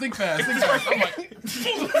fast, think fast, think fast. I'm like,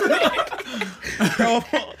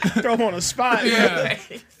 Throw him on the spot. yeah.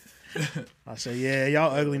 I say, yeah,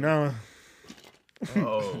 y'all ugly now.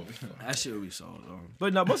 Oh. That shit would be so dumb.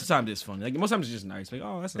 But no, most of the time it's funny. Like most times it's just nice. Like,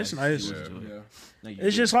 oh, that's nice. It's nice. You listen to it. Yeah. Like,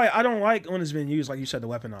 It's just like I don't like when it's been used, like you said, to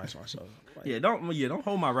weaponize myself. Like, don't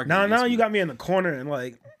hold my record. now against me. you got me in the corner and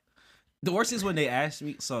like, The worst is when they ask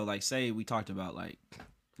me. So like, say we talked about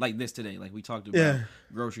like this today. Like we talked about Yeah.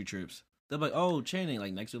 grocery trips. They're like, oh, Channing,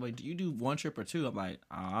 like next week, like, do you do one trip or two? I'm like,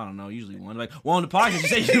 I don't know, usually one. Like, well, on the podcast, you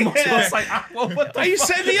say you do multiple. Yeah. It's like, well, what the why you fuck?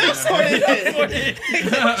 set me up for it? What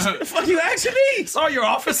the fuck you asking me? Saw your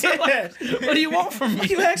office. Like, what do you want from me? What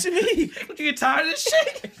you asking me? You get tired of this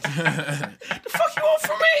shit? The fuck you want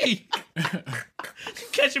from me? You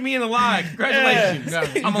catching me in a lie. Congratulations.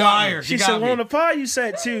 Yeah. I'm a liar. She You said, got well, me. on the pod you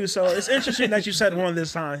said two, so it's interesting that you said one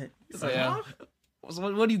this time. It's like, Yeah. huh?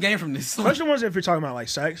 So what do you gain from this? Especially ones if you're talking about like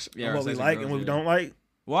sex, Yeah, and what we sex and like girls, and what we yeah. don't like.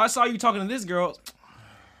 Well, I saw you talking to this girl.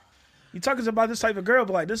 You talking about this type of girl,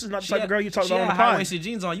 but like this is not the type of girl you talk she about on had the pod. high-waisted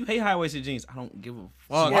jeans on. You hate high-waisted jeans. I don't give a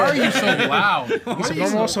fuck. Why are you so loud? What said, are you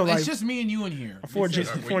I'm also, it's like- just me and you in here. Four Were you gens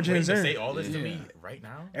waiting to say in. all this to Yeah. me right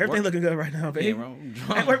now? Everything looking good right now, Yeah, baby. bro.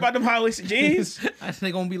 Ain't worried about them high waisted jeans. I think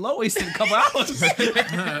they're gonna be low-waisted in a couple hours.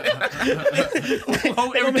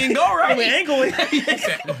 Hope everything go I mean, right. ankle waist.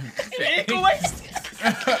 Ankle-waisted.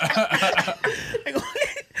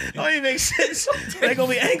 Oh, Don't even make sense. They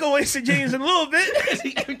gonna be ankle wasted jeans in a little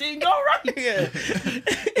bit. Everything go right. Yeah.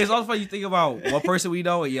 It's also funny you think about one person we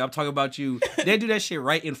know. Yeah, I'm talking about you. They do that shit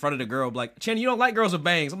right in front of the girl. Like, Chen, you don't like girls with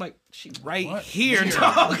bangs. I'm like, she right What? here,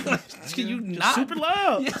 dog. Can you not? Super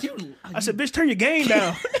loud. Yeah, you, I said, bitch, turn your game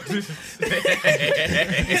down.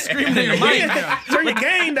 screaming in your mic. Turn your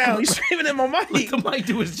game down. You screaming in my mic. The mic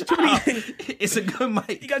do his job. It's a good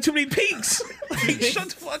mic. You got too many peaks. Like, shut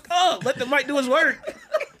the fuck up. Let the mic do his work.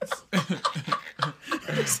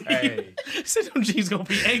 Hey, Said them jeans gonna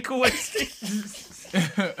be ankle wasted.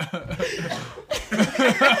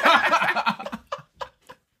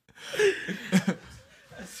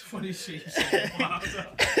 That's funny shit.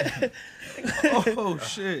 Oh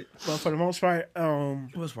shit. But for the most part,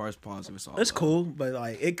 As far as positive, it's all it's love. cool. But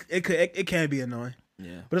like, it can be annoying.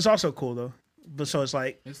 Yeah. But it's also cool though. But so it's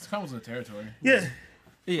like, It comes with the territory. yeah,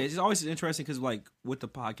 Yeah, it's always interesting because, like, with the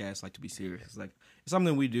podcast, like, to be serious, it's like it's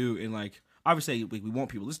something we do, and like, obviously, we want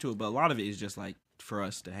people to listen to it, but a lot of it is just like for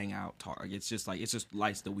us to hang out, talk. Like, it's just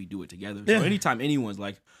nice that we do it together. Yeah. So anytime anyone's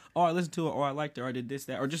like, "Oh, I listened to it," or "I liked it," or "I did this,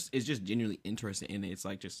 that," or just it's just genuinely interested in it, it's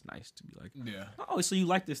like just nice to be like, Yeah. "Oh, so you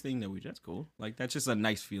like this thing that we? That's cool." Like, that's just a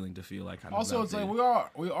nice feeling to feel like. Kind Also, of it's like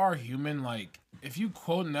validated. we are human. Like, if you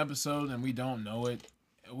quote an episode and we don't know it,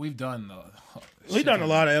 we've done we've done a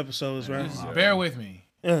lot of episodes, right? Just bear with me.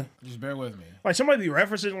 Yeah, Just bear with me. like somebody be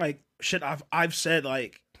referencing like shit I've said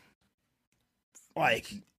like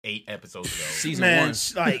 8 episodes ago. season man, one.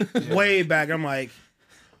 like way back. I'm like,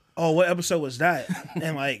 oh, what episode was that?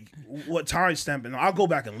 And like, what time stamp? And I'll go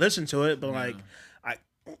back and listen to it, but like,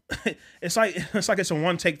 it's like it's a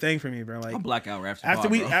one take thing for me, bro. Like I'll black out after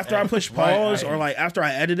after I push pause or like after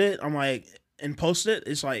I edit it, I'm like and post it.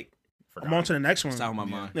 It's like I'm on to the next one. It's out of my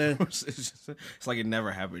mind. Yeah. It's like it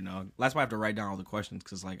never happened. No, that's why I have to write down all the questions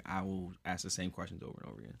because like I will ask the same questions over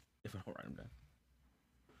and over again if I don't write them down.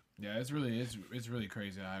 Yeah, it's really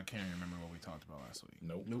crazy. I can't even remember what we talked about last week.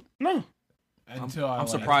 Nope. No, Until I'm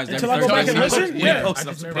surprised. Until every I go back Thursday and we listen? post- Yeah. we post I it.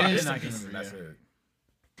 I'm just remember surprised. I can listened. remember, That's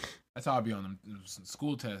yeah. it. That's how I'll be on them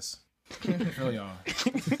school tests. I feel y'all.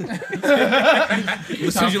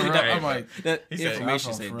 As soon as you look Right. up, I'm like, that He said-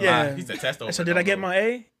 information "Nah, said, for real." Yeah. He said test over. so did I get my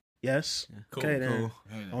A? Yes. Cool. Okay, then. cool.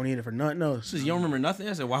 hey, I don't need it for nothing else. Says, you don't remember nothing?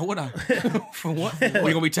 I said, why would I? For what? We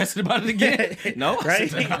gonna be tested about it again? No,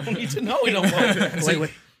 Right? I don't need to know it no more.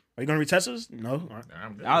 Wait. Are you gonna retest us? No. All right.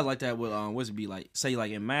 I'm good. I was like that with what's it be like? Say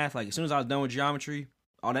like in math, like as soon as I was done with geometry,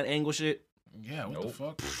 all that angle shit, yeah, what the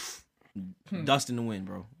fuck? dust in the wind,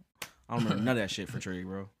 bro. I don't remember none of that shit for Trey,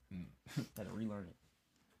 bro. Had to relearn it.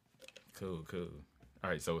 Cool. All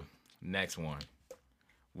right, so next one.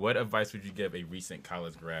 What advice would you give a recent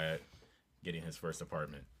college grad getting his first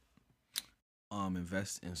apartment?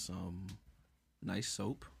 Invest in some nice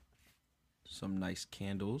soap, some nice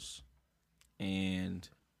candles, and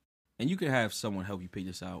you could have someone help you pick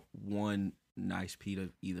this out. One nice piece of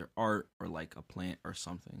either art or like a plant or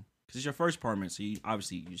something. Because it's your first apartment, so I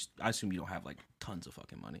assume you don't have like tons of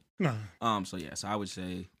fucking money. No. So I would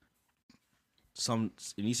say it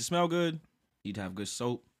needs to smell good. You'd have good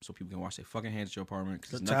soap so people can wash their fucking hands at your apartment.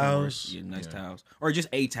 Cause Good there's nothing worse. towels. Yeah, nice towels. Or just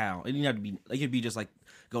a towel. It didn't have to be, it could be just like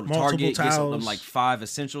go to Multiple Target, get some towels. like 5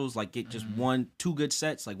 essentials, like get just 2 good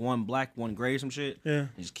sets, like 1 black, 1 gray or some shit. Yeah. And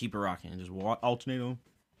just keep it rocking and just alternate them.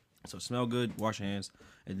 So smell good, wash your hands.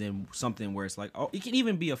 And then something where it's like, oh, it can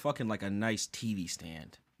even be a fucking like a nice TV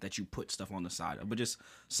stand that you put stuff on the side of. But just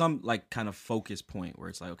some like kind of focus point where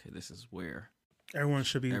it's like, okay, this is where Everyone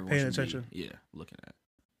should be everyone paying should be, attention. looking at.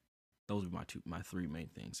 Those would be my 3 main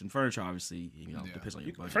things. And furniture, obviously, depends on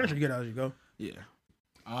your budget. Furniture, you get out as you go. Yeah.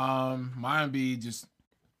 Mine would be just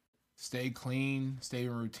stay clean, stay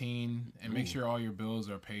in routine, and make sure all your bills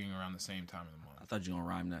are paying around the same time of the month. I thought you were gonna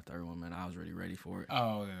rhyme that third one, man. I was already ready for it.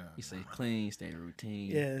 Oh yeah. You say clean, stay in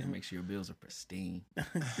routine, Yeah. and make sure your bills are pristine.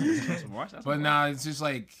 But nah, it's just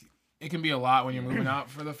like it can be a lot when you're moving out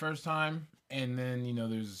for the first time, and then you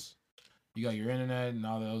got your internet and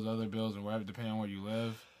all those other bills or whatever, depending on where you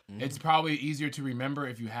live. It's probably easier to remember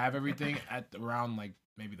if you have everything at around like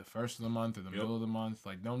maybe the first of the month or the middle of the month.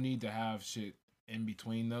 Like no need to have shit in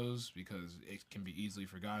between those because it can be easily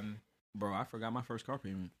forgotten. Bro, I forgot my first car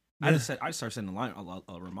payment. Yeah. I just started sending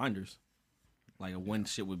reminders, like of when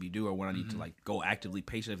shit would be due or when I need to like go actively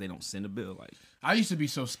pay shit if they don't send a bill. Like I used to be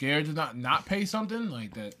so scared to not pay something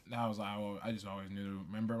like that. I was like, I just always knew to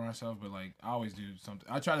remember myself, but like I always do something.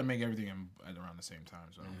 I try to make everything at around the same time,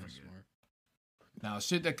 so I don't forget. Now,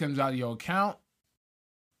 shit that comes out of your account,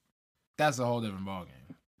 that's a whole different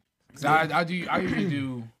ballgame. I usually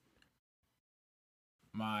do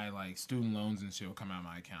my like student loans and shit will come out of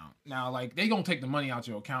my account. Now, like they gonna take the money out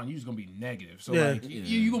your account, you just gonna be negative. So like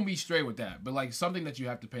you gonna be straight with that. But like something that you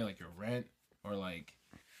have to pay, like your rent, or like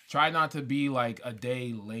try not to be like a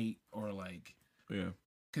day late, or like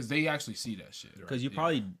because they actually see that shit. Because you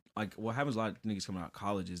probably like what happens a lot of niggas coming out of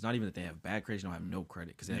college is not even that they have bad credit, they don't have no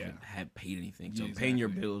credit because they haven't had paid anything. So paying your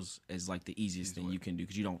bills is like the easiest thing you can do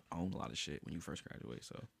because you don't own a lot of shit when you first graduate.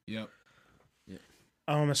 So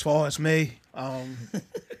as far as me, I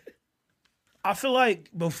feel like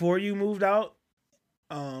before you moved out,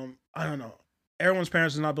 I don't know. Everyone's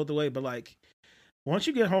parents is not built the way, but like once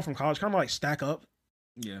you get home from college, kind of like stack up.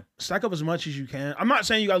 Yeah. Stack up as much as you can. I'm not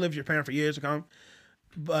saying you gotta live with your parent for years to come,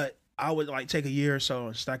 but I would like take a year or so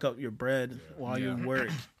and stack up your bread while you work.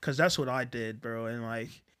 Cause that's what I did, bro. And like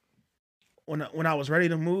when I was ready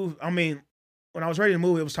to move, when I was ready to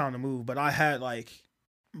move, it was time to move, but I had like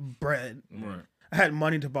bread. Right. I had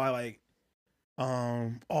money to buy like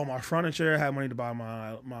all my furniture. I had money to buy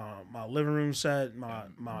my living room set,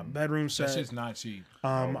 my bedroom set. That shit's not cheap.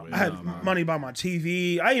 I had money to buy my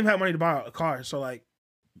TV. I even had money to buy a car. So like,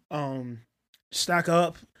 stack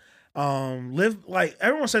up, live like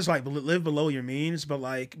everyone says like live below your means, but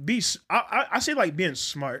like I say like being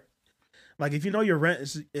smart. Like if you know your rent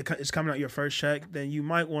is coming out your first check, then you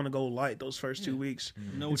might want to go light those first 2 weeks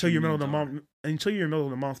until your middle of the month. Until your middle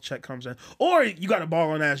of the month check comes in, or you got a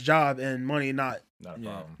balling ass job and money not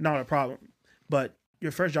a problem. But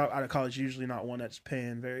your first job out of college is usually not one that's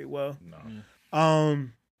paying very well. No.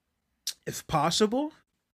 If possible,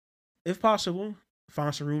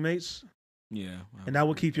 find some roommates. Yeah, and that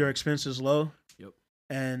will keep your expenses low. Yep.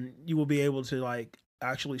 And you will be able to like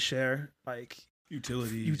actually share like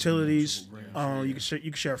utilities. You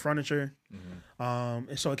can share furniture. Mm-hmm.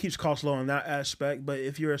 And so it keeps costs low in that aspect. But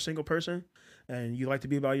if you're a single person and you like to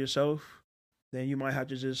be by yourself, then you might have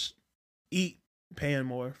to just eat paying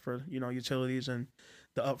more for utilities and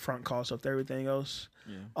the upfront cost of everything else.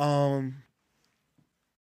 Yeah.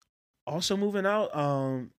 Also moving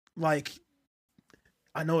out, like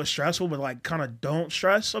I know it's stressful, but like kind of don't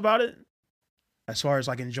stress about it. As far as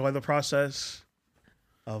like enjoy the process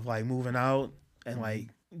of like moving out and like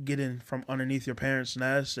getting from underneath your parents'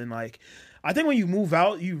 nest. And like I think when you move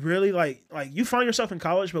out, you really like you find yourself in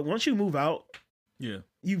college, but once you move out, you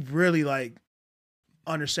really like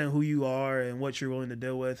understand who you are and what you're willing to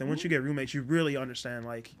deal with. And once you get roommates, you really understand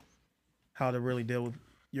like how to really deal with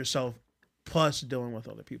yourself, plus dealing with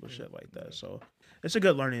other people, shit like that. So it's a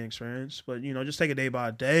good learning experience, but just take it day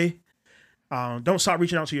by day. Don't stop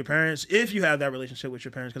reaching out to your parents if you have that relationship with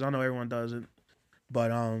your parents, because I know everyone doesn't.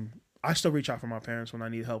 But I still reach out for my parents when I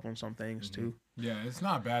need help on some things too. Yeah, it's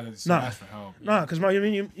not bad to ask for help. Nah, because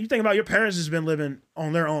you think about your parents has been living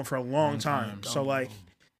on their own for a long time. So like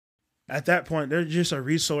at that point, they're just a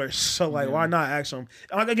resource. So like, why not ask them?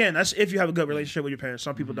 Like again, that's if you have a good relationship with your parents.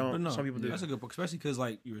 Some people don't. Some people do. That's a good book, especially because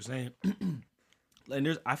like you were saying.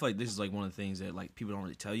 And I feel like this is like one of the things that like people don't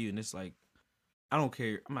really tell you, and it's like I don't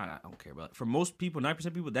care, but for most people, 9%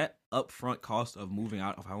 of people, that upfront cost of moving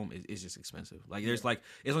out of home is just expensive. Like there's like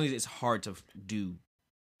it's hard to do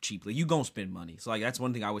cheaply. You gonna spend money, so like that's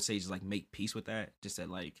one thing I would say is just like make peace with that. Just that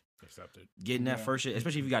like getting that first shit,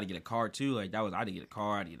 especially if you got to get a car too. Like I had to get a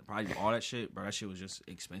car, I had to get probably all that shit, bro. That shit was just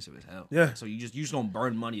expensive as hell. Yeah. So you just gonna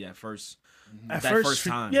burn money that first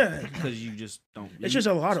time. Yeah. Because you just don't. It's just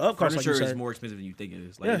a lot of upcosts. Furniture is more expensive than you think it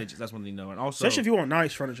is. Like that's one thing to know. And also, especially if you want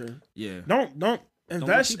nice furniture. Yeah. Don't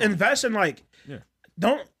invest in like. Yeah.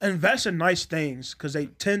 Don't invest in nice things because they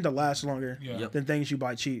tend to last longer than things you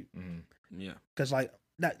buy cheap. Mm-hmm. Yeah. Because like.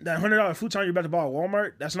 That $100 futon you're about to buy at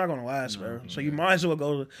Walmart, that's not gonna last, bro. So you might as well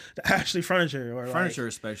go to Ashley Furniture or furniture, like,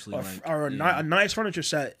 especially or a nice furniture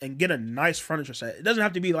set and get a nice furniture set. It doesn't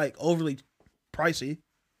have to be like overly pricey,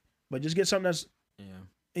 but just get something that's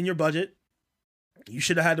in your budget. You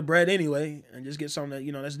should have had the bread anyway, and just get something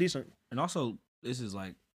that that's decent. And also, this is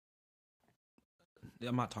like,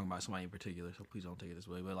 I'm not talking about somebody in particular, so please don't take it this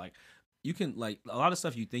way, but like. You can, like, a lot of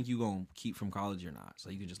stuff you think you going to keep from college or not.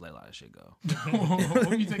 So you can just let a lot of shit go.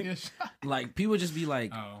 When you take a shot? Like, people just be,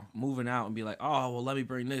 like, moving out and be like, oh, well, let me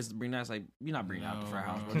bring this, bring that. It's like, you're not bringing out the frat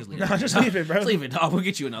house, bro. Just leave it. Just leave it, bro. Just leave it, dog. We'll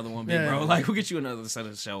get you another one, big bro. Like, we'll get you another set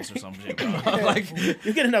of shelves or some shit, bro. Like,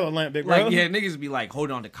 you get another lamp, big bro. Like, yeah, niggas be, like,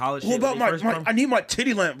 holding on to college shit. What about I need my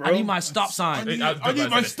titty lamp, bro. I need my stop sign. I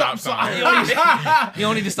need my stop sign. You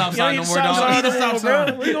don't need the stop sign no more, dog. You need the stop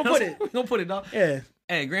sign. Where you going to put it? We going to put it, dog. Yeah.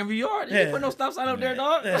 Hey, Grandview Yard, you put no stop sign up there,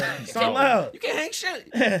 dog. Yeah. It's not loud. You can't hang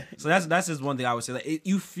shit. So that's just one thing I would say. Like,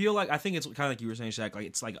 you feel like, I think it's kind of like you were saying, Shaq. Like,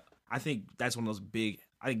 it's like, I think that's one of those big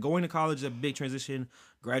going to college is a big transition.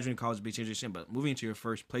 Graduating college is a big transition, but moving into your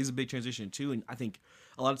first place is a big transition too. And I think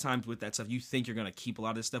a lot of times with that stuff, you think you're gonna keep a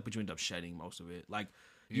lot of this stuff, but you end up shedding most of it. Like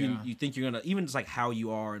you think you're gonna even just like how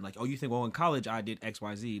you are, and like you think in college I did X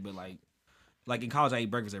Y Z, but like in college I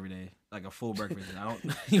eat breakfast every day, like a full breakfast. And I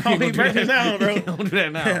don't. I don't eat breakfast now, bro. Don't do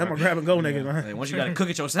that now. I'm gonna grab and go, nigga. Man. Like, once you gotta cook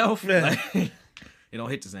it yourself, like, it don't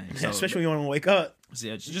hit the same. So, Especially when you want to wake up. So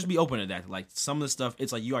yeah, just be open to that. Like some of the stuff,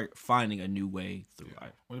 it's like you are finding a new way through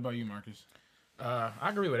life. What about you, Marcus? I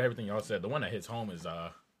agree with everything y'all said. The one that hits home is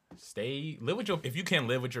live with if you can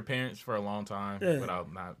live with your parents for a long time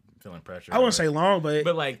without not feeling pressure. I wouldn't say long, but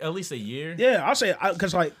like at least a year. Yeah, I'll say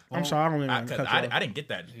because I'm sorry, I don't even. I didn't get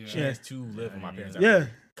that chance to live with my parents. Yeah.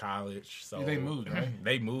 College, so they moved, right?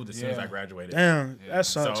 They moved as soon as I graduated. Damn, that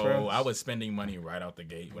sucks, so bro. I was spending money right out the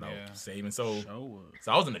gate without saving. So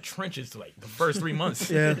I was in the trenches like the first 3 months.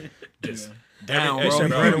 Just down, bro.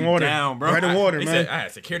 Bread and water. Down, bro. Bread and water, They man. said I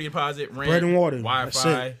had security deposit, rent, Bread and water.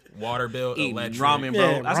 Wi-Fi, water bill, Eating electric. ramen, bro.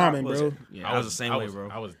 Yeah, That's ramen, how it was. bro. Yeah, I was the same way, bro.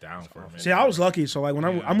 I was down for a minute. See, I was lucky. So like when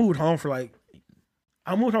I moved home for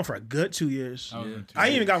I moved home for a good 2 years. I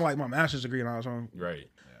even got like my master's degree when I was home. Right.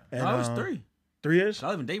 And, I was 3. 3 years? I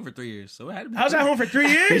lived in Dayton for 3 years, so it had to be. I was at home for 3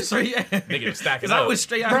 years? So yeah, Nigga was stacking I up. was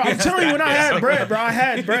straight out. Bro, I'm telling you, when I had Yeah. bread, bro, I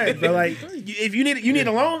had bread. But like, if you need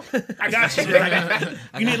a loan, I got you.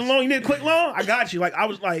 Bro. You need a loan, you need a quick loan, I got you. Like I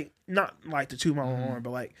was like, not like to toot my own horn, but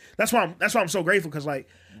like that's why I'm so grateful because like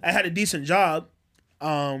I had a decent job.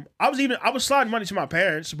 I was sliding money to my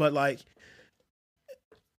parents, but like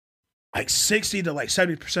 60 to like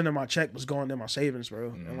 70% of my check was going in my savings, bro.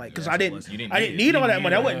 And like, cause I didn't need all that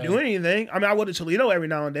money. I wasn't doing anything. I mean, I went to Toledo every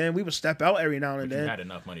now and then. We would step out every now and But then. you had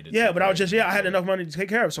enough money to Yeah, but I had enough money to take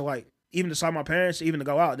care of. So like, even to slide my parents, even to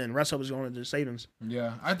go out, then the rest of it was going into savings.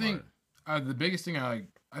 Yeah, I think the biggest thing I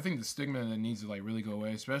think the stigma that needs to like really go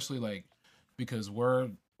away, especially like because we're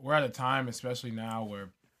at a time, especially now where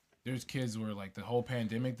there's kids where like the whole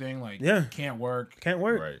pandemic thing, like can't work,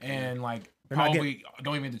 Right. and like probably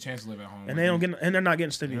don't even get the chance to live at home, And they don't get, and they're not getting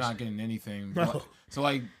they're stimulus. not getting anything. No. So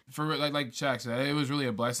like for like Shaq said, it was really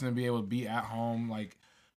a blessing to be able to be at home. Like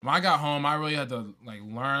when I got home, I really had to like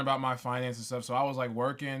learn about my finance and stuff. So I was like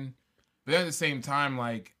working, but at the same time,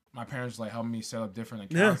 like my parents like helping me set up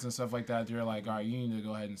different accounts and stuff like that. They're like, all right, you need to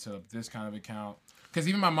go ahead and set up this kind of account. Because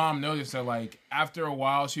even my mom noticed that like after a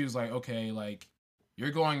while, she was like, okay, like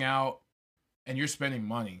you're going out and you're spending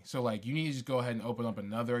money. So like you need to just go ahead and open up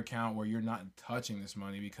another account where you're not touching this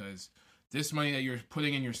money because this money that you're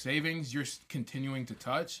putting in your savings, you're continuing to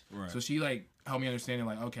touch. Right. So she like helped me understand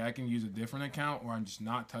like, okay, I can use a different account where I'm just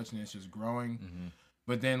not touching it. It's just growing. Mm-hmm.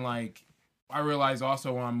 But then like I realized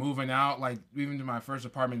also when I'm moving out, like even to my first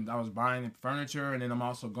apartment, I was buying furniture and then I'm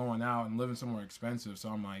also going out and living somewhere expensive. So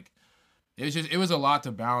I'm like, it was a lot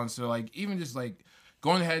to balance. So like even just like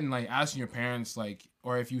going ahead and like asking your parents like,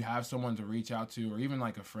 or if you have someone to reach out to, or even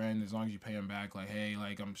like a friend, as long as you pay them back, like, hey,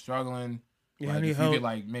 like I'm struggling. Yeah, like, I need if help. you could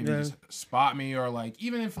like maybe just spot me, or like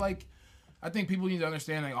even if like I think people need to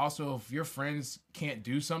understand like also if your friends can't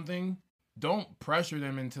do something, don't pressure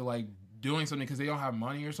them into like doing something because they don't have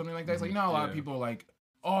money or something like that. It's like you know a lot of people are like,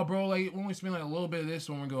 oh bro, like when we spend like a little bit of this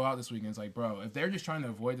when we go out this weekend, it's like bro, if they're just trying to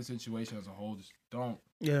avoid the situation as a whole, just don't.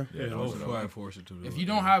 Force it to do If it. you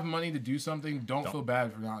don't have money to do something, don't feel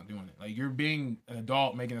bad for not doing it. Like you're being an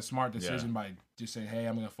adult making a smart decision by just saying, hey,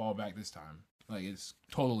 I'm gonna fall back this time. Like it's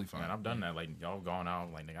totally fine. Man, I've done that. Like y'all gone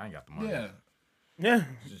out, like nigga, I ain't got the money. Yeah.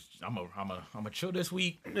 I'm a chill this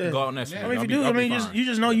week. Go out next week. I mean, if you do, I mean, you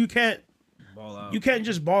just know you can't Ball out. You can't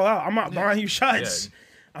just ball out. I'm not buying you shots.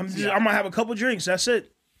 I'm gonna have a couple drinks. That's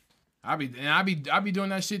it. I be doing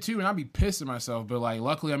that shit too, and I be pissing myself. But like,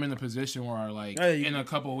 luckily, I'm in a position where like in a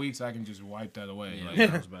couple of weeks, I can just wipe that away. Like,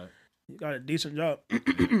 that was bad. You got a decent job.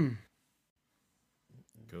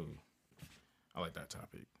 Cool. I like that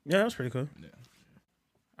topic. Yeah, that's pretty cool. Yeah.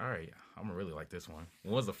 All right, I'm gonna really like this one.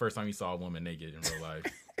 When was the first time you saw a woman naked in real life?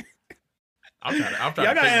 I'm trying to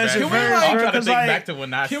Y'all gotta answer think first, back. I'm bro, trying to 'cause, think like, back to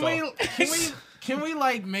when I saw. Can we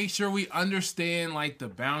like make sure we understand like the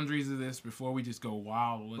boundaries of this before we just go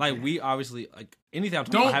wild? With Like it? we obviously like anything I'm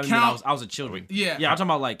talking Don't about having count- I was a children. Yeah. I'm talking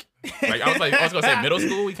about like Like I was gonna say middle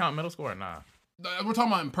school. We count middle school or nah? We're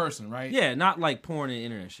talking about in person, right? yeah, not like porn and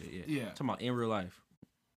internet shit. Yeah. Talking about in real life.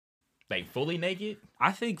 Like fully naked?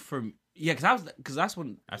 I think because that's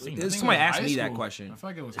when I've seen this that. somebody High asked me that school. question. I feel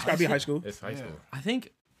like it was. It's gotta be high school. It's high school. I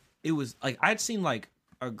think it was like I'd seen like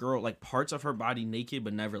a girl like parts of her body naked,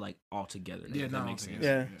 but never like all together. Yeah, if not that makes all sense.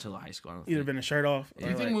 together. Yeah. Till high school. I don't Either think. been a shirt off. Do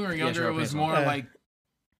you or, think like, we were younger? sure, It was pencil. more Yeah. like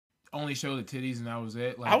only show the titties and that was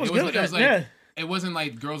it. Like, I was good with that. Yeah. it wasn't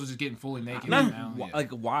like girls were just getting fully naked. No. Now, yeah.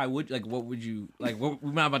 Like, why would what would you like? What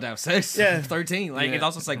we're not about to have sex? Yeah. 13. Like, Yeah. it's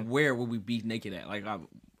also just like, where would we be naked at? Like,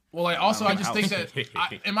 Well, like also, I just think House.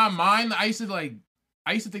 that in my mind, I used to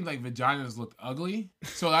think like vaginas looked ugly,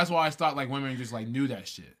 so that's why I thought like women just like knew that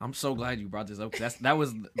shit. I'm so glad you brought this up. 'Cause that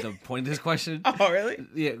was the point of this question. Oh, really?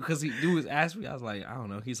 Yeah, because dude was asking me. I was like, I don't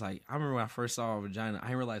know. He's like, I remember when I first saw a vagina. I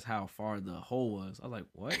didn't realize how far the hole was. I was like,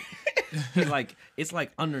 what? He's like, it's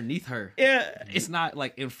like underneath her. Yeah. It's not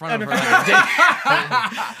like in front of her. Like a dick.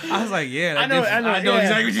 I was like, yeah. I know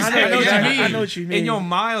exactly what you're saying. I know what you mean. In your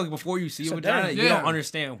mind, like, before you see a So vagina, damn. you Yeah. don't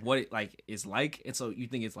understand what it like is like, and so you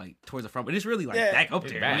think it's like towards the front, but it's really like Yeah. back up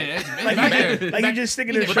there. back. Yeah, it's like, back you, there. like you just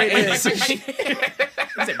sticking it He's straight like, in.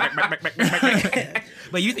 He said, back, back, back, back, back, back.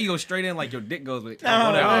 But you think you go straight in like your dick goes, but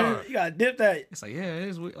No, whatever. man, you gotta dip that. It's like, yeah, it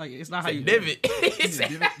is weird. Like, it's not how you divot. He's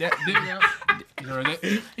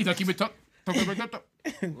gonna keep it tucked.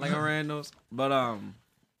 like on randos. But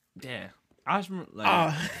yeah, I just remember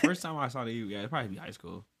like first time I saw you, yeah, it'd probably be high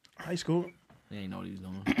school. High school? They ain't know what he was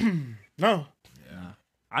doing. No.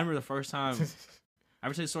 I remember the first time. I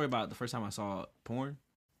ever tell you a story about the first time I saw porn?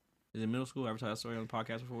 Is it middle school? I ever tell that story on the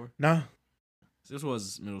podcast before? No. This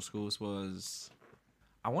was middle school. This was,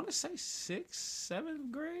 I want to say 6th,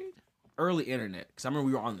 7th grade. Early internet, because I remember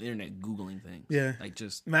we were on the internet googling things. Yeah. like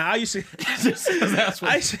just Man, I used to. that's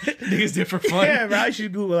what I used to, niggas did for fun. yeah, bro. I used to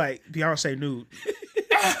Google like Beyonce nude.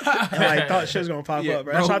 And like thought shit was gonna pop Yeah, up,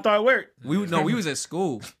 bro. That's bro. how I thought it worked. We was at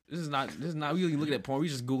school. This is not we really looking at porn. We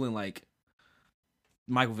just googling like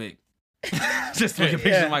Michael Vick, just looking at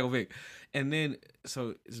pictures Yeah. of Michael Vick, and then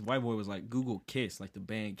so this white boy was like Google Kiss, like the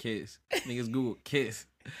band Kiss. Niggas Google Kiss,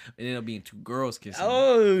 and it ended up being 2 girls kissing.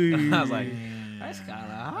 Oh, I was like, that's kind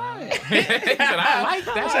of hot. He said, I like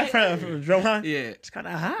what's that from Drum High? Yeah, It's kind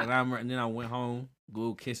of hot. and then I went home,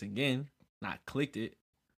 Google Kiss again, and I clicked it,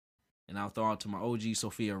 and I'll throw out to my OG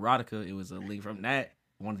Sophia Erotica. It was a link from that,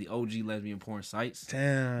 one of the OG lesbian porn sites.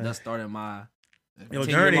 Damn. That started my Your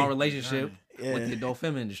 10-year journey. long relationship Yeah. with the adult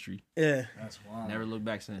film industry. Yeah. That's wild. Never looked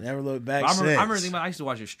back since. Never looked back But I remember since. thinking about I used to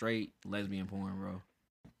watch a straight lesbian porn, bro.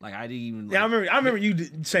 Like I didn't even. Yeah, I like, remember you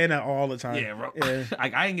saying that all the time. Yeah, bro. Yeah.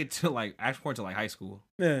 Like I didn't get to like actual porn till like high school.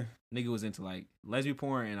 Yeah. Nigga was into like lesbian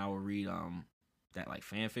porn, and I would read that like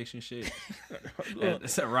fan fiction shit. Look,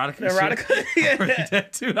 That's erotica. Erotica. Shit. I read Yeah.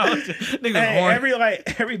 that too. I was just, nigga was Hey, horny.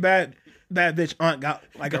 every bad bitch aunt got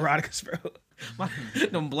like eroticas, bro.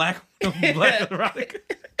 them black erotica.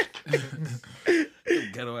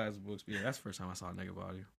 Them ghetto ass books. Yeah, that's the first time I saw a nigga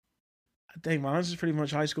body. I think mine's is pretty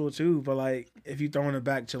much high school too. But like, if you throwing it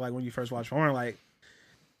back to like when you first watched porn, like,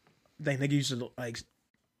 I think nigga used to like.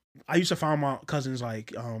 I used to find my cousins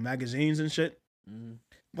like magazines and shit. Mhm.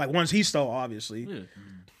 Like ones he stole, obviously. Yeah.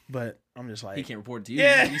 But I'm just like, He can't report to you.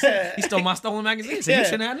 Yeah. He stole my stolen magazine. So Yeah. you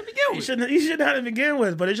shouldn't have to begin he with. shouldn't have to begin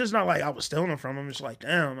with. But it's just not like I was stealing them from him. It's like,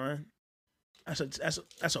 damn, man, that's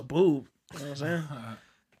a boob. You know what I'm saying?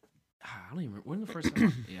 I don't even remember when the first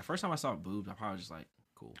time. Yeah, first time I saw boobs, I probably was just like,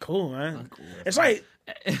 cool. Cool, man. Cool. It's like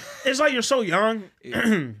you're so young, Yeah.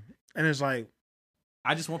 and it's like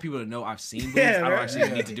I just want people to know I've seen boobs. Yeah, I don't right. actually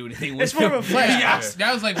need to do anything with It's more of a them. flex. Yeah,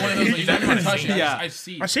 that was like one of those. Like, you don't even touch it. Yeah. I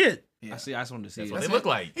see. I see it. Yeah. I see. I just wanted to see That's it. what they look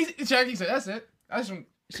like. He said, "That's it. That's from."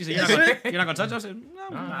 She said, That's you're not gonna touch us? I said,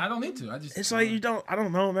 no. I don't need to. I just. It's like you don't. I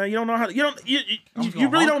don't know, man. You don't know how. You don't. You I'm just really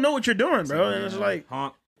gonna don't know what you're doing, bro. And it's like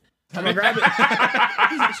honk. I'm gonna grab it.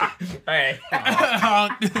 Hey.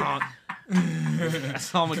 Honk.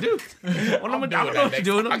 That's all I'm gonna do. What I'm gonna do? I don't know what you're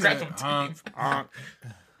doing. I I'm grabbed just some honk, honk.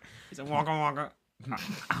 He said, wonka, wonka.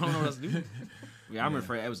 I don't know what else to do. Yeah, I'm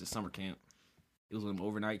afraid it was at summer camp. It was one of them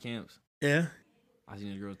overnight camps. Yeah. I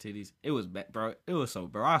seen the girl titties. It was bro. It was so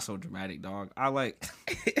bro. I was so dramatic, dog. I like.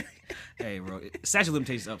 Hey, bro. Statute of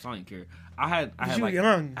limitations up, so I don't even care. I had You like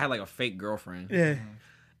young. I had like a fake girlfriend, Yeah.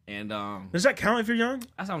 and Does that count if you're young?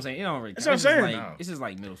 that's what I'm saying. You know, really, That's what I'm this is saying. Like, this is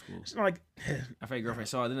like middle school. It's not like A fake girlfriend.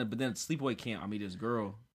 So but then at sleepaway camp, I meet this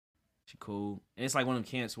girl. She cool, and it's like one of them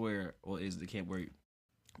camps where, well, is the camp where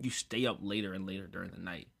you stay up later and later during the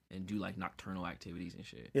night and do like nocturnal activities and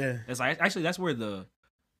shit. yeah. It's like actually that's where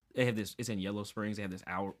they have this. It's in Yellow Springs. They have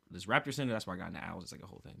this Raptor Center. That's where I got into owls. It's like a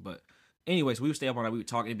whole thing. But anyways, we would stay up all night. We would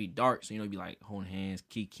talk. It'd be dark, so it'd be like holding hands,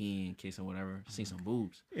 kikiing, kissing, whatever. See some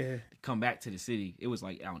boobs. Yeah. Come back to the city. It was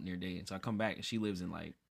like out near day, and so I come back and she lives in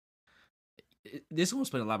like. This one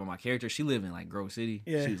spent a lot on my character. She lived in like Grove City.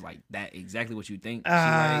 Yeah. She was like that exactly what you think.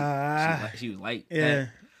 She was like Yeah.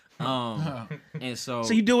 that. And so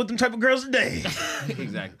So you deal with them type of girls today.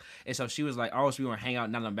 exactly. And so she was like, "Oh, so we want to hang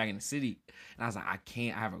out now that I'm back in the city." And I was like, "I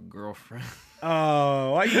can't. I have a girlfriend."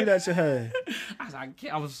 Oh, why you do that to her? I was like,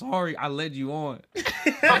 I was sorry. I led you on.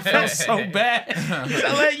 I felt so bad.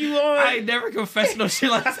 I let you on. I ain't never confessed no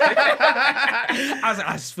shit like that. I was like,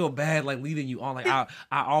 I just feel bad like leading you on. Like I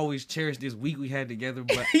always cherish this week we had together,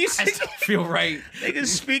 but You I see- just don't feel right. Niggas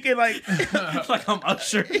speaking like, Like I'm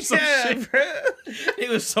Usher or some yeah, shit. bro. It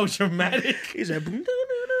was so dramatic. He said,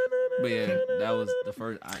 But yeah, that was the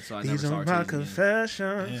first. So I never These saw are her my titties again.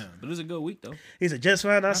 confessions. Yeah. But it was a good week though. He said, just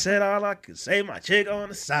when I said all I could say, my chick on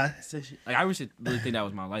the side. Like I really think that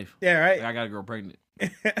was my life. Yeah, Like, right? I got a girl pregnant. I'm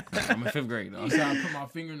in 5th grade though. He said I put my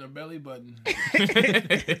finger in the belly button.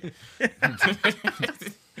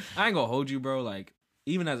 I ain't gonna hold you, bro. Like,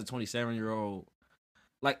 even as a 27-year-old,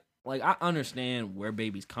 like I understand where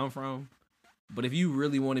babies come from, but if you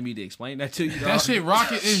really wanted me to explain that to you, dog, That shit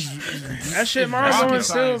rocket is That shit it's mind rocket blowing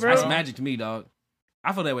still, science, bro. that's magic to me, dog.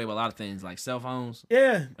 I feel that way about a lot of things, like cell phones.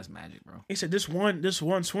 Yeah. That's magic, bro. He said, this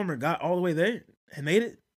one swimmer got all the way there and made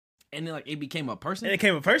it. And then like it became a person. And it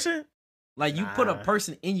came a person. Like you put a Nah.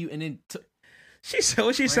 person in you, and then She said,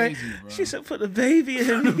 what she say? crazy, bro. She said, put a baby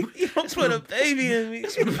in me. You don't put a baby in me.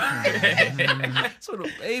 that's where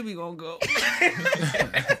the baby gonna go.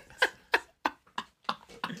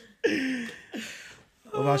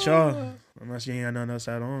 What about y'all? Unless you ain't got nothing else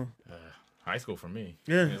out on. High school for me.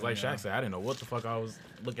 Yeah. It's like Shaq said, I didn't know what the fuck I was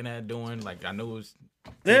looking at doing. Like, I knew it was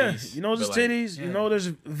Yeah. titties, You know there's but, like, titties. You yeah. know there's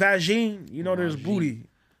vagine. You know there's Vagine. booty.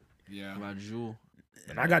 Yeah. About Jewel.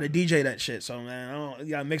 And I got to DJ that shit. So, man, you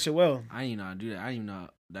got to mix it well. I didn't even know how to do that. I didn't even know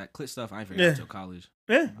that clit stuff. I ain't figured Yeah. out until college.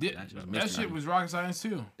 Yeah. Yeah, That was that mystery. shit was rocket science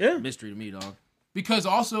too. Yeah. Mystery to me, dog. Because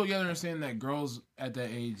also you gotta understand that girls at that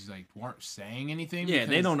age like weren't saying anything. Yeah, they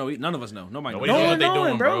because- don't know. None of us know. Nobody knows. Nobody No knows one what they knowing,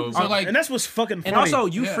 doing, bro. bro. So, like- and that's what's fucking funny. And also,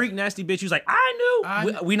 you Yeah. freak nasty bitch. You's like, I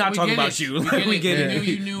knew. We not we talking get about it. you. We get it. it.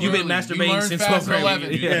 You knew You've been early. masturbating You learned since fast 12th grade. at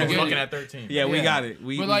 11. You Yeah, We was get fucking it. at 13. Yeah, we Yeah. got it.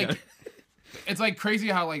 We But we like, got it. it's like crazy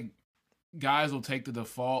how like guys will take the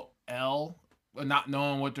default L, not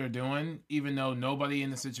knowing what they're doing, even though nobody in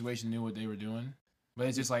the situation knew what they were doing. But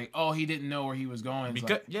it's just like, oh, he didn't know where he was going. It's Because,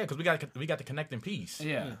 like, yeah, because we got to connect in peace.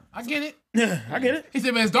 yeah, I get it. Yeah, I get it. He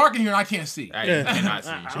said, "Man, it's dark in here and I can't see." I Yeah. cannot see.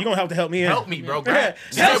 So you're going to have to help me in. Help me, bro. Yeah.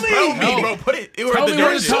 Help Help me. me, bro. Put it. It was Tell the me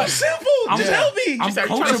where dirt to shit. touch. Simple. I'm- Just help me. I'm She said, I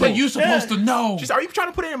coachable. said, "You supposed to know." She said, "Are you trying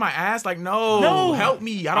to put it in my ass?" Like, no, No. help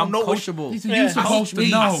me. I don't I'm know what. coachable. He said, Yeah. "You supposed to Coach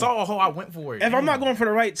me. know." I saw a hole. I went for it. If I'm not going for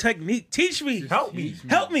the right technique, teach me. help me.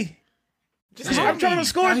 Help me. Just I'm trying to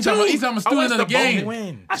score He's too. a I student want of the the game.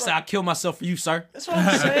 win. I said, I killed myself for you, sir. That's what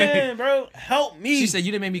I'm saying, bro. Help me. She said,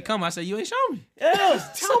 you didn't make me come. I said, you ain't show me. yeah.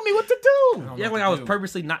 Tell me what to do. Yeah, like I was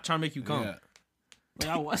purposely not trying to make you come. Yeah. Like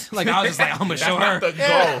I was, like I was just like, I'm gonna show her.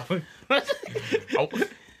 That's not the goal. Oh.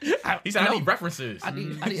 He said, I need references. I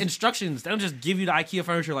need instructions. They don't just give you the IKEA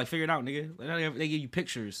furniture. Like figure it out, nigga. They give you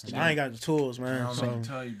pictures. I ain't got the tools, I man. don't know So what to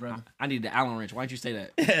tell you, brother. I need the Allen wrench. Why didn't you say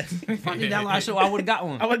that? If I need the Allen wrench, I would have got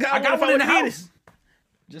one. I would've got I got one one in the if I would've house.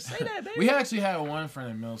 Just say that, baby. We actually had one friend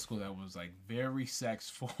in middle school that was like very sex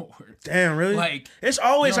forward. damn, really? Like, it's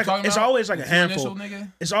always you know what I'm like talking about? a The two handful. initial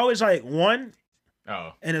nigga? It's always like one,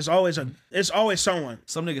 Oh. and it's always someone.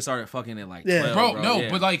 Some nigga started fucking at like Yeah. 12, Bro, no, yeah.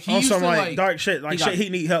 but like he On used to some like like dark shit, like he got shit he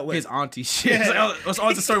need help with. his auntie shit. It's, like, oh, it's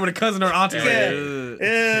always a story with a cousin or an auntie. Yeah. Like,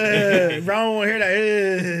 Yeah, bro, I don't want to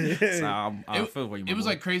hear that. so I feel for you. it was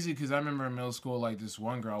like crazy because I remember in middle school, like this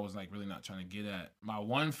one girl was like really not trying to get at. My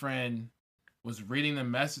one friend was reading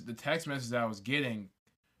the text message that I was getting,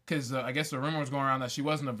 because I guess the rumor was going around that she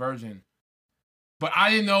wasn't a virgin, but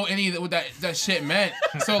I didn't know any of what that shit meant.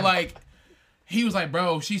 So like, he was like,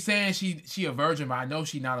 "Bro, she's saying she a virgin, but I know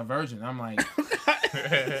she not a virgin." I'm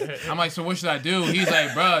like, so what should I do? He's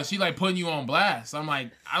like, "Bro, she like putting you on blast." I'm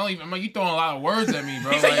like, I'm like, you throwing a lot of words at me,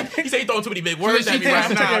 bro. Like, He said you throwing too many big words she at me right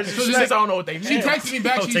texted- now. she She texted- says I don't know what they meant. she texted me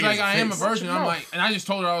back. Don't She's take like, his "I am a face. virgin." I'm No. like, and I just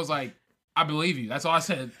told her, I was like, "I believe you." That's all I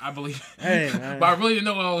said. I believe you. Hey, man. But I really didn't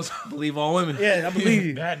know what I was. believe all women. Yeah, I believe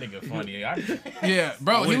you. That nigga funny. Yeah,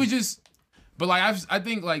 bro. He Wait. was just. But like I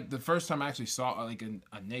think like the first time I actually saw like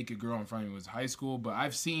a naked girl in front of me was high school. But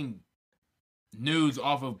I've seen nudes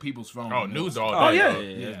off of people's phones. Oh, news all Oh, day. yeah. bro.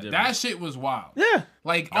 it's Yeah, different. that shit was wild. Yeah,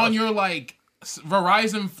 Like That on was- your like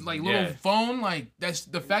Verizon like little Yeah. phone, like that's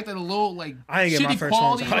the fact that a little like I ain't get my shitty first phone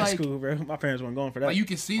quality, in high like, school, bro. My parents weren't going for that. like you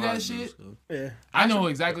can see that Ours shit. do, so. yeah, I know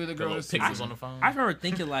exactly the The girl. little that's- pixels on the phone. I remember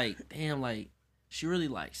thinking like, damn, like she really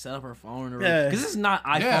like set up her phone in the room. Yeah. Because this is not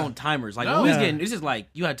iPhone Yeah. timers. Like No. when we was Yeah. getting, this is like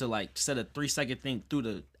you had to like set a 3-second thing through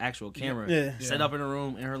the actual camera. Yeah. Set up in the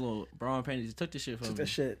room in her little bra and panties. Took this shit from Took me. that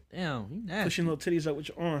shit. Damn, you nasty. Push your little titties up with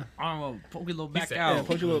your arm. I don't know, poke your little back said, out. Yeah,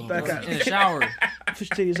 push your little back out. in the shower. Push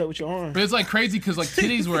your titties up with your arm. But it's like crazy because like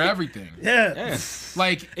titties were everything. Yeah. Yeah.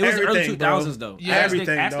 Like It was the early Everything, 2000s bro. though. Yeah,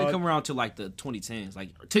 everything, Actually dog. come around to like the 2010s.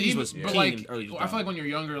 Like titties was but king like in the early 2000s. I feel like when you're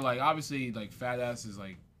younger, like obviously like fat ass is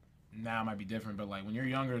like now might be different, but like when you're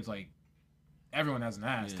younger, it's like everyone has an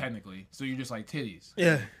ass technically, so you're just like titties.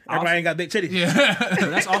 Yeah. Everybody ain't got big titties. Yeah,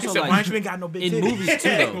 that's also So why like you ain't got no big in titties? movies too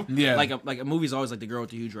though. Yeah. Like a movie's always like the girl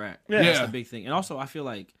with the huge rack. Yeah. That's Yeah. the big thing. And also I feel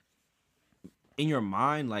like in your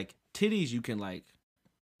mind, like titties you can like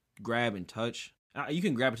grab and touch. You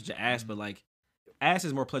can grab and touch your ass, but like ass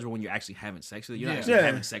is more pleasurable when you're actually having sex with it. You're not Yeah. actually Yeah.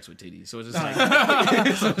 having sex with titties. So it's just like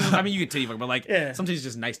so, I mean you can titty fuck, but like Yeah. some titties is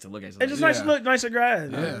just nice to look at. So, It's just like, nice to look, nice to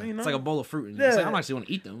grab. Yeah. You know? it's like a bowl of fruit. And Yeah. it's like, I don't actually want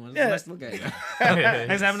to eat them. It's Yeah. nice to look at.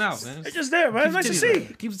 Nice to have an house, man. It's just there, man. It's nice to Titties see.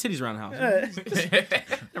 around- Keep the titties around the house.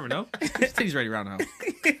 Yeah. Never know. Titties ready around the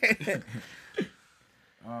house.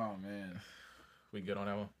 oh man. We good on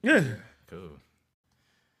that one? Yeah. Cool.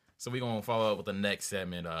 So we gonna follow up with the next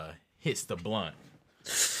segment. Hits the blunt.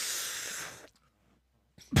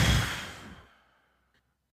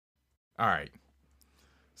 All right.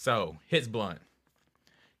 So hits blunt.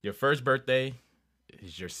 Your first birthday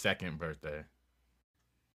is your second birthday.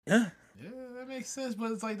 Yeah. Yeah, that makes sense,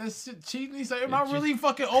 but it's like that shit cheating. He's like, am I really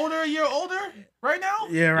fucking older? A year older right now?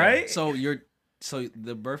 Yeah, right? So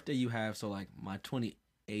the birthday you have, so like my 28th.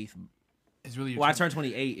 It's really your Well, I turned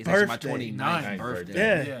 28. It's actually my Birthday. 29th Ninth birthday.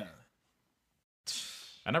 Yeah. yeah.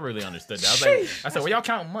 I never really understood that. I said, what y'all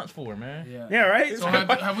counting months for, man? Yeah. Yeah, right? So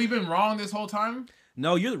have we been wrong this whole time?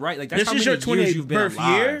 No, you're right. Like that's This how is many your years 28th you've been birth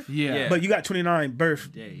alive. year? Yeah. But you got 29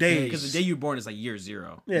 birthdays. Because the day you were born is like year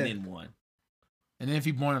 0 Yeah. and then 1. And then if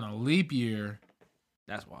you're born in a leap year,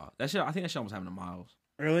 That's wild. That shit. I think that shit almost happened to Miles.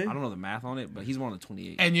 Really? I don't know the math on it, but he's born on the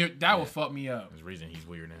 28th. and that will fuck me up. There's a reason he's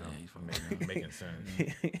weird now. Yeah, he's fucking making sense.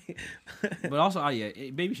 But also,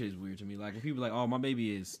 baby shit is weird to me. Like when people are like, oh, my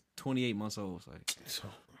baby is 28 months old. It's like,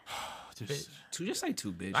 just say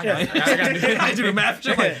 2, bitch. I gotta do the math.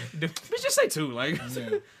 Shit. Like, Bitch, just say 2. Like,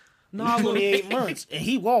 Yeah. no, little 28 months. And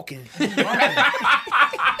he walking.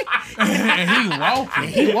 and he walking.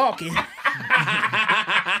 He walking.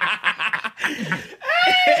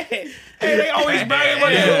 Hey, they always bragging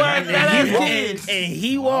about And their he kids. walking. And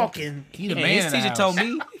he walking. He the And man. his of the teacher house. told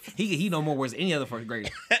me he know more words than any other first grader.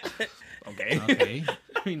 Okay. Okay.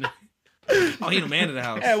 I mean, oh, he the man of the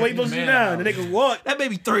house. Yeah, what you supposed to do Man, now? The nigga walk. That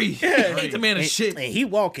baby 3. He ain't the man of shit. And he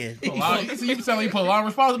walking. You sound like you put a lot of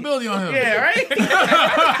responsibility on him. Yeah, right?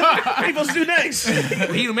 What you supposed to do next?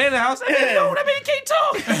 He the man of the house. Hey, no, that baby can't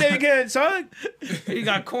talk. Nigga can't talk. He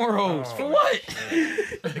got cornrows. For what?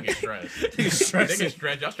 Nigga stressed. Nigga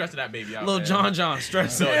stressed. Y'all stressing that baby out. Little man. John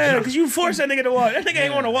stressed. Yeah, because you forced that nigga to walk. That nigga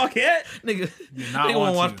ain't want to walk yet. Nigga not want to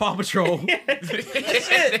want watch to. Paw Patrol. That's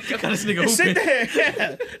it. Got this nigga Sit hooping. there.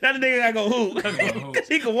 Yeah. Now the nigga gotta go hoop. Because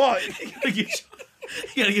he can walk.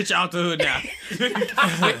 You gotta get you out the hood now.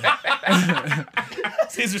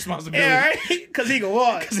 It's his responsibility. Yeah, right? Because he can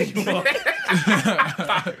walk.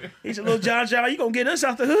 He's a little John. You gonna get us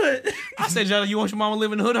out the hood. I said, John, you want your mama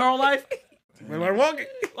live in the hood her whole life? When I'm walking.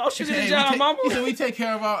 Oh, she did Hey, John, mama. He said we take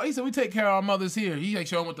care of our mothers here. He like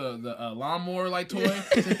showing with the lawnmower like toy.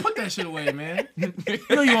 He said, put that shit away, man. You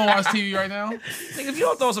know you wanna watch TV right now. Nigga, if you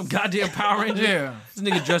don't throw some goddamn Power Rangers, Yeah. this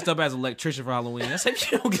nigga dressed up as an electrician for Halloween. That's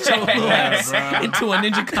if you don't get your little ass bro. into a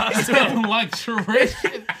ninja costume. Like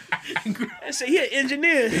tradition. I say he an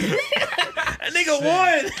engineer. That nigga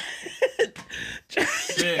won.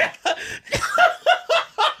 Shit.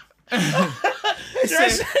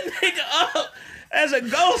 Dress that nigga up as a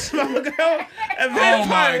ghost, my girl. A Oh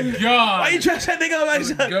vampire. my god. Why you dress that nigga up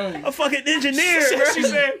as Ghost. a fucking engineer, bro? She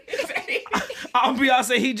said, I'm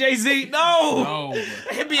Beyonce, he Jay-Z. No. Oh.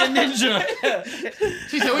 He'd be a ninja.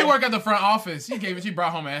 She said we work at the front office. She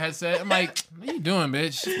brought home a headset. I'm like, what you doing,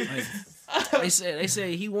 bitch? Like, They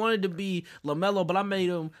said he wanted to be LaMelo, but I made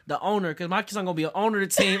him the owner because my kid's not gonna be an owner of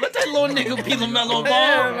the team. Let that little nigga be LaMelo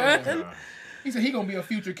Ball, man. he said he gonna be a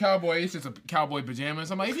future cowboy. It's just a cowboy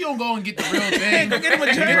pajamas. I'm like, if you don't go and get the real thing, Go get him a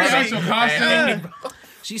get the jersey. actual costume.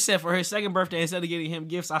 She said for his second birthday, instead of getting him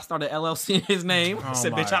gifts, I started LLC in his name. I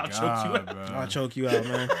said, bitch, I'll choke you out. I'll choke you out,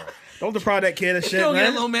 man. Don't deprive that kid of shit, You don't get a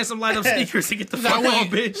man. little man some light up sneakers to get the I fuck on, went,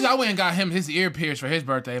 bitch. I went and got him his ear pierced for his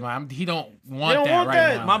birthday. Man, he don't want don't that want right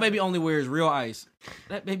that. now. My baby only wears real ice.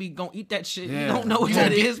 That baby gonna eat that shit. Yeah. You don't know what You that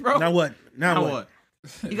gonna be- is, bro. Now what? Now what?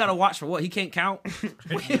 He got to watch for what? He can't count.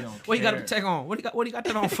 What he got to care. protect on? What he got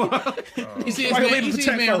that on for? You see his Why man, leave you him see his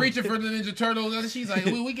protect man folks? reaching for the Ninja Turtles, and she's like,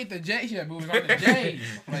 we get the J. She had movies on the J.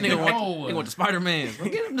 Like, Nigga want the Spider-Man.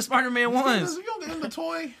 Get him the Spider-Man ones. You don't get him the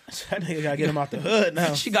toy. That nigga gotta get him out the hood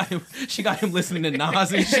now. She got him listening to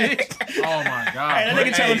Nas and shit. Oh my god. Hey,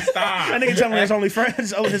 that nigga telling his only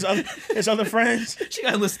friends, his other friends, She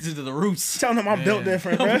got to listen to the Roots. telling him I'm built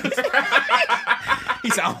different, bro. He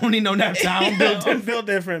said, I don't need no nap time. I'm built I'm built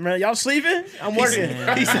different, man. Y'all sleeping? I'm working.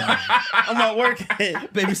 He said, I'm not working.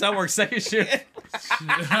 baby, so I work second shift.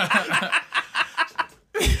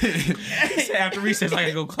 He said, after recess, I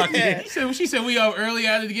gotta go clock in. She said we up early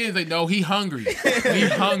at it again. It's like, no, he hungry.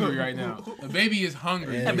 He's hungry right now. The baby is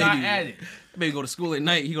hungry. He's That not baby- at it. Baby go to school at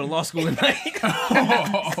night. He go to law school at night.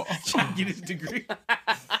 Trying to get his degree.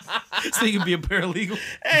 So he can be a paralegal.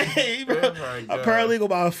 Hey, bro. Oh my A God. paralegal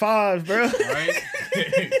by 5, bro. Right?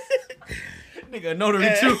 Nigga, a notary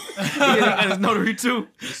too. He got his notary too.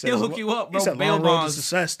 He'll hook you up, He bro. said Bail long road to bonds.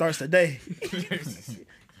 success starts today.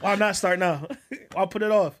 Why not start now? Why put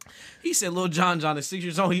it off? He said, Lil John is 6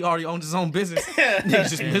 years old. He already owns his own business. Nigga's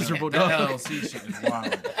just miserable, That dog. LLC shit is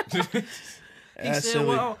wild. He That's said, silly.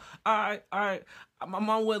 well, I, my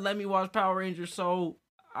mom wouldn't let me watch Power Rangers, so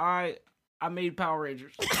I made Power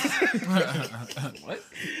Rangers. What?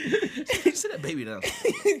 He said that baby down.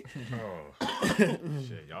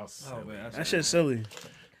 Shit, y'all silly. That shit's silly.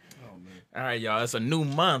 All right, y'all. It's a new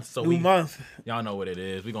month, so New month. y'all know what it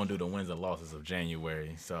is. We're gonna do the wins and losses of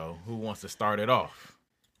January. So who wants to start it off?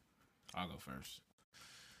 I'll go first.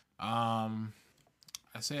 I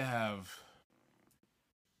say I have.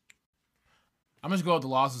 I'm just go with the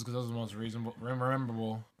losses because those are the most reasonable,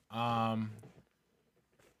 memorable.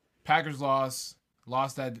 Packers lost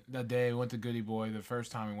that day. We went to Goody Boy the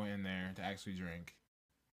first time we went in there to actually drink.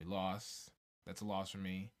 We lost. That's a loss for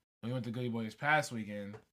me. We went to Goody Boy this past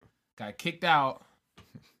weekend. Got kicked out.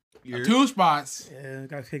 2 spots. Yeah,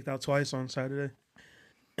 got kicked out twice on Saturday.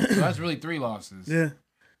 So that's really 3 losses. Yeah.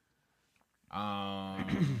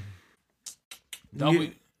 Double.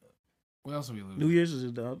 Year- What else did we lose? New Year's is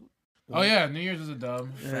a dub. Oh yeah, New Year's was a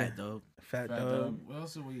dub. Fat dog. Fat Fat dub. dub. What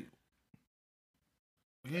else did we?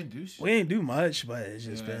 We didn't do shit. We ain't do much, but it's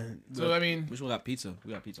just Yeah. been. So I mean, Which one got pizza?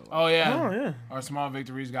 We got pizza. oh yeah, Oh yeah. our small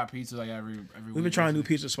victories got pizza like every week. We've been trying new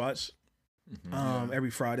pizza spots.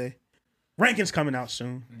 Every Friday. Rankings coming out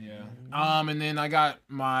soon. Yeah. And then I got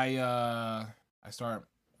my I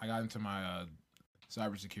got into my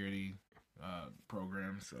cybersecurity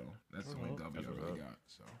program, so that's the only W I really got.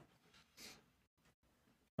 So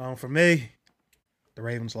For me, the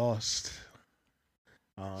Ravens lost.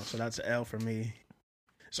 So that's an L for me.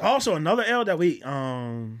 It's also another L that we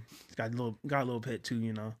got a little bit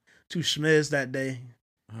too, 2 schmiz that day.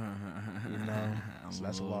 So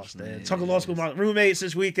that's a loss there. Talk to law school with my roommates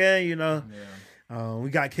this weekend, yeah. we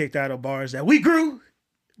got kicked out of bars that we grew.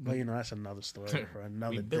 But that's another story for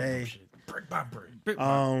another day. Brick by brick.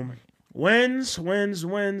 Wins.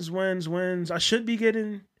 I should be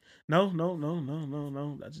getting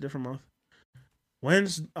no. That's a different month.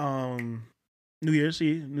 Wins. New Year's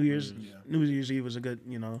Eve. New Year's Eve was a good,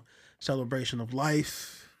 celebration of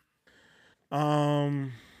life.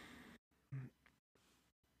 I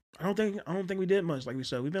don't think we did much. Like we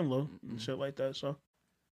said, we've been low and shit like that. So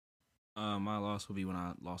My loss would be when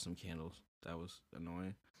I lost some candles. That was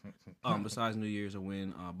annoying. Besides New Year's, a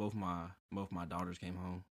win. Both my daughters came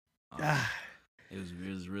home. It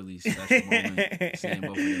was really special moment seeing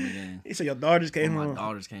both of them again. he said your daughters came My home.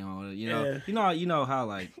 daughters came home. Yeah. You know how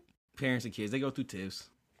like parents and kids, they go through tiffs.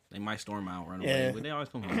 They might storm out, run away, Yeah. but they always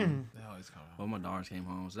come home. They always come out. Well, my daughters came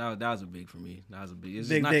home, so that was a big for me. That was a big. It's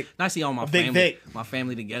Big just Vic. nice to see all my A big family, Vic. my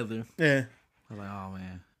family together. Yeah. I was like, oh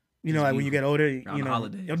man, Like when you get older, on the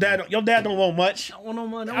holidays. your dad don't want much. I don't want no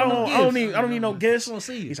money. I don't need no I gifts. just want to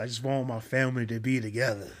see you. He's like, I just want my family to be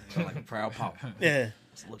together. Like a proud pop. Yeah.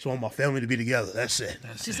 Just want my family to be together. That's it.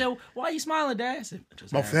 She said, "Why are you smiling, Dad?" I said,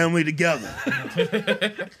 "Just My happy." family together.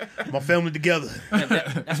 My family together.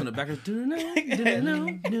 That's when the back is.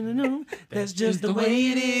 That's just the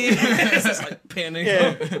way it is. It's like panic.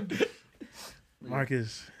 Yeah.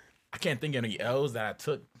 Marcus. I can't think of any L's that I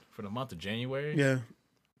took for the month of January. Yeah.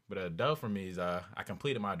 But a dub for me is I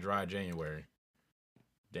completed my dry January.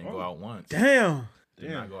 Didn't go out once. Damn. Did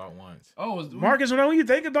not go out once. Oh, Marcus, when you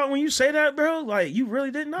think about when you say that, bro, like you really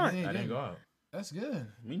did not. Yeah. I didn't go out. That's good.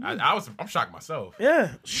 I'm shocked myself.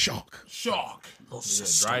 Yeah. Shock. Shock.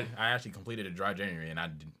 I actually completed a dry January and I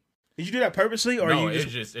did. Did you do that purposely or No, it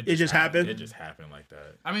just happened? It just happened like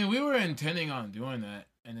that. I mean, we were intending on doing that,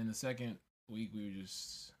 and then the second week we were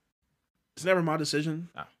just. It's never my decision.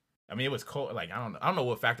 I mean, it was cold. Like I don't know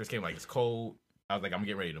what factors came. Like it's cold I was like, I'm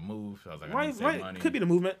getting ready to move. So I was like, I need to save Right. money. Could be the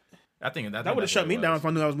movement. I think That would have shut me down if I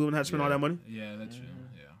knew I was moving and had to spend all that money. Yeah, that's true.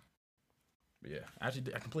 Yeah. Yeah,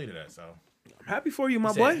 actually, I completed that. So I'm happy for you, my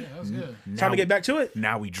He said- boy. Yeah, that was good. Time to get back to it.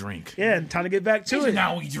 Now we drink. Yeah, time to get back to it.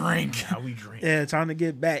 Now we drink. Now we drink. Yeah, time to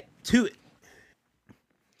get back to it.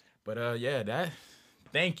 But yeah, that.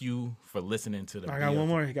 Thank you for listening to the. I got one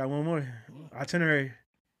more. Itinerary.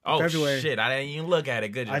 Oh February. shit! I didn't even look at it.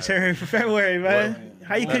 Good job. Itinerary for February, man.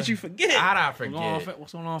 How could you forget? How'd I What's going forget? on,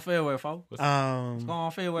 what's going on February, folks? What's going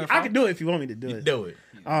on February, I can do it if you want me to do it. Do it.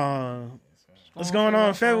 What's going on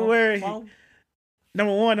in February?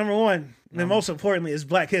 Number one. And most importantly, is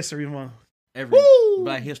Black History Month. Every Woo!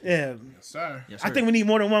 Black History. Yeah, Yes, sir. Yes, I sir. think we need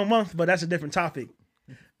more than 1 month, but that's a different topic.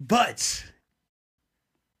 But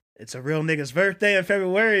it's a real nigga's birthday in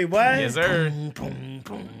February, boy. Yes, sir.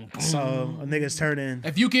 So a nigga's turning.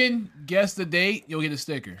 If you can guess the date, you'll get a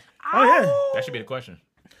sticker. Oh yeah. That should be the question.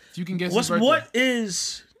 If you can guess his birthday. What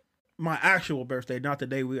is my actual birthday, not the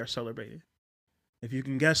day we are celebrating? If you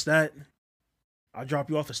can guess that, I'll drop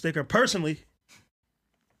you off a sticker personally.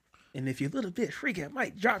 And if you're a little bit freaky, I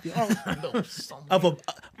might drop you off I'm gonna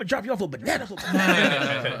drop you off a banana.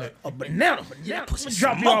 A banana. I'm gonna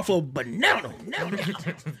drop you off a banana.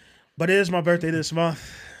 But it is my birthday this month.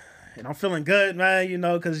 And I'm feeling good, man,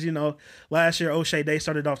 because, last year, O'Shea Day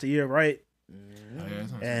started off the year, right? Oh, yeah,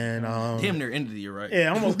 that's not And, Damn near end of the year, right?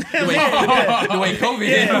 yeah, almost damn The way COVID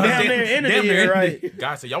yeah, is. damn near end of the year, right?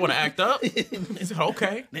 God said, y'all want to act up? He said,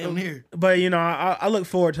 okay. Damn near. But, I look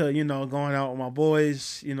forward to, going out with my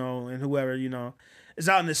boys, and whoever, is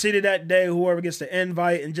out in the city that day, whoever gets the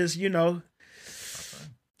invite, and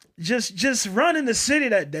just, just running the city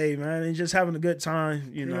that day, man, and just having a good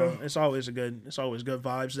time, It's always good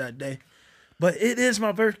vibes that day. But it is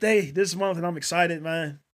my birthday this month, and I'm excited,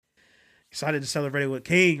 man. Excited to celebrate with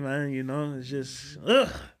King, man. It's just Yeah.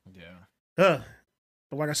 But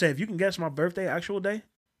like I said, if you can guess my birthday actual day, I'm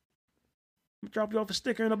gonna drop you off a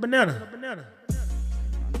sticker and a banana.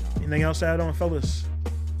 Anything else to add on, fellas?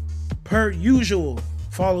 Per usual,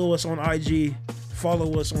 follow us on IG,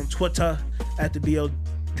 follow us on Twitter at the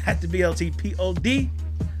BLT POD.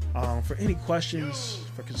 For any questions,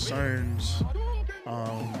 for concerns,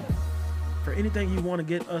 for anything you want to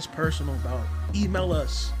get us personal about, email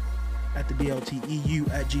us at the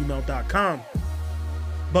BLTEU@gmail.com.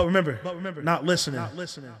 But remember, not listening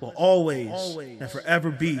will always and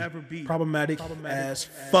forever be problematic as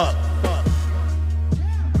fuck.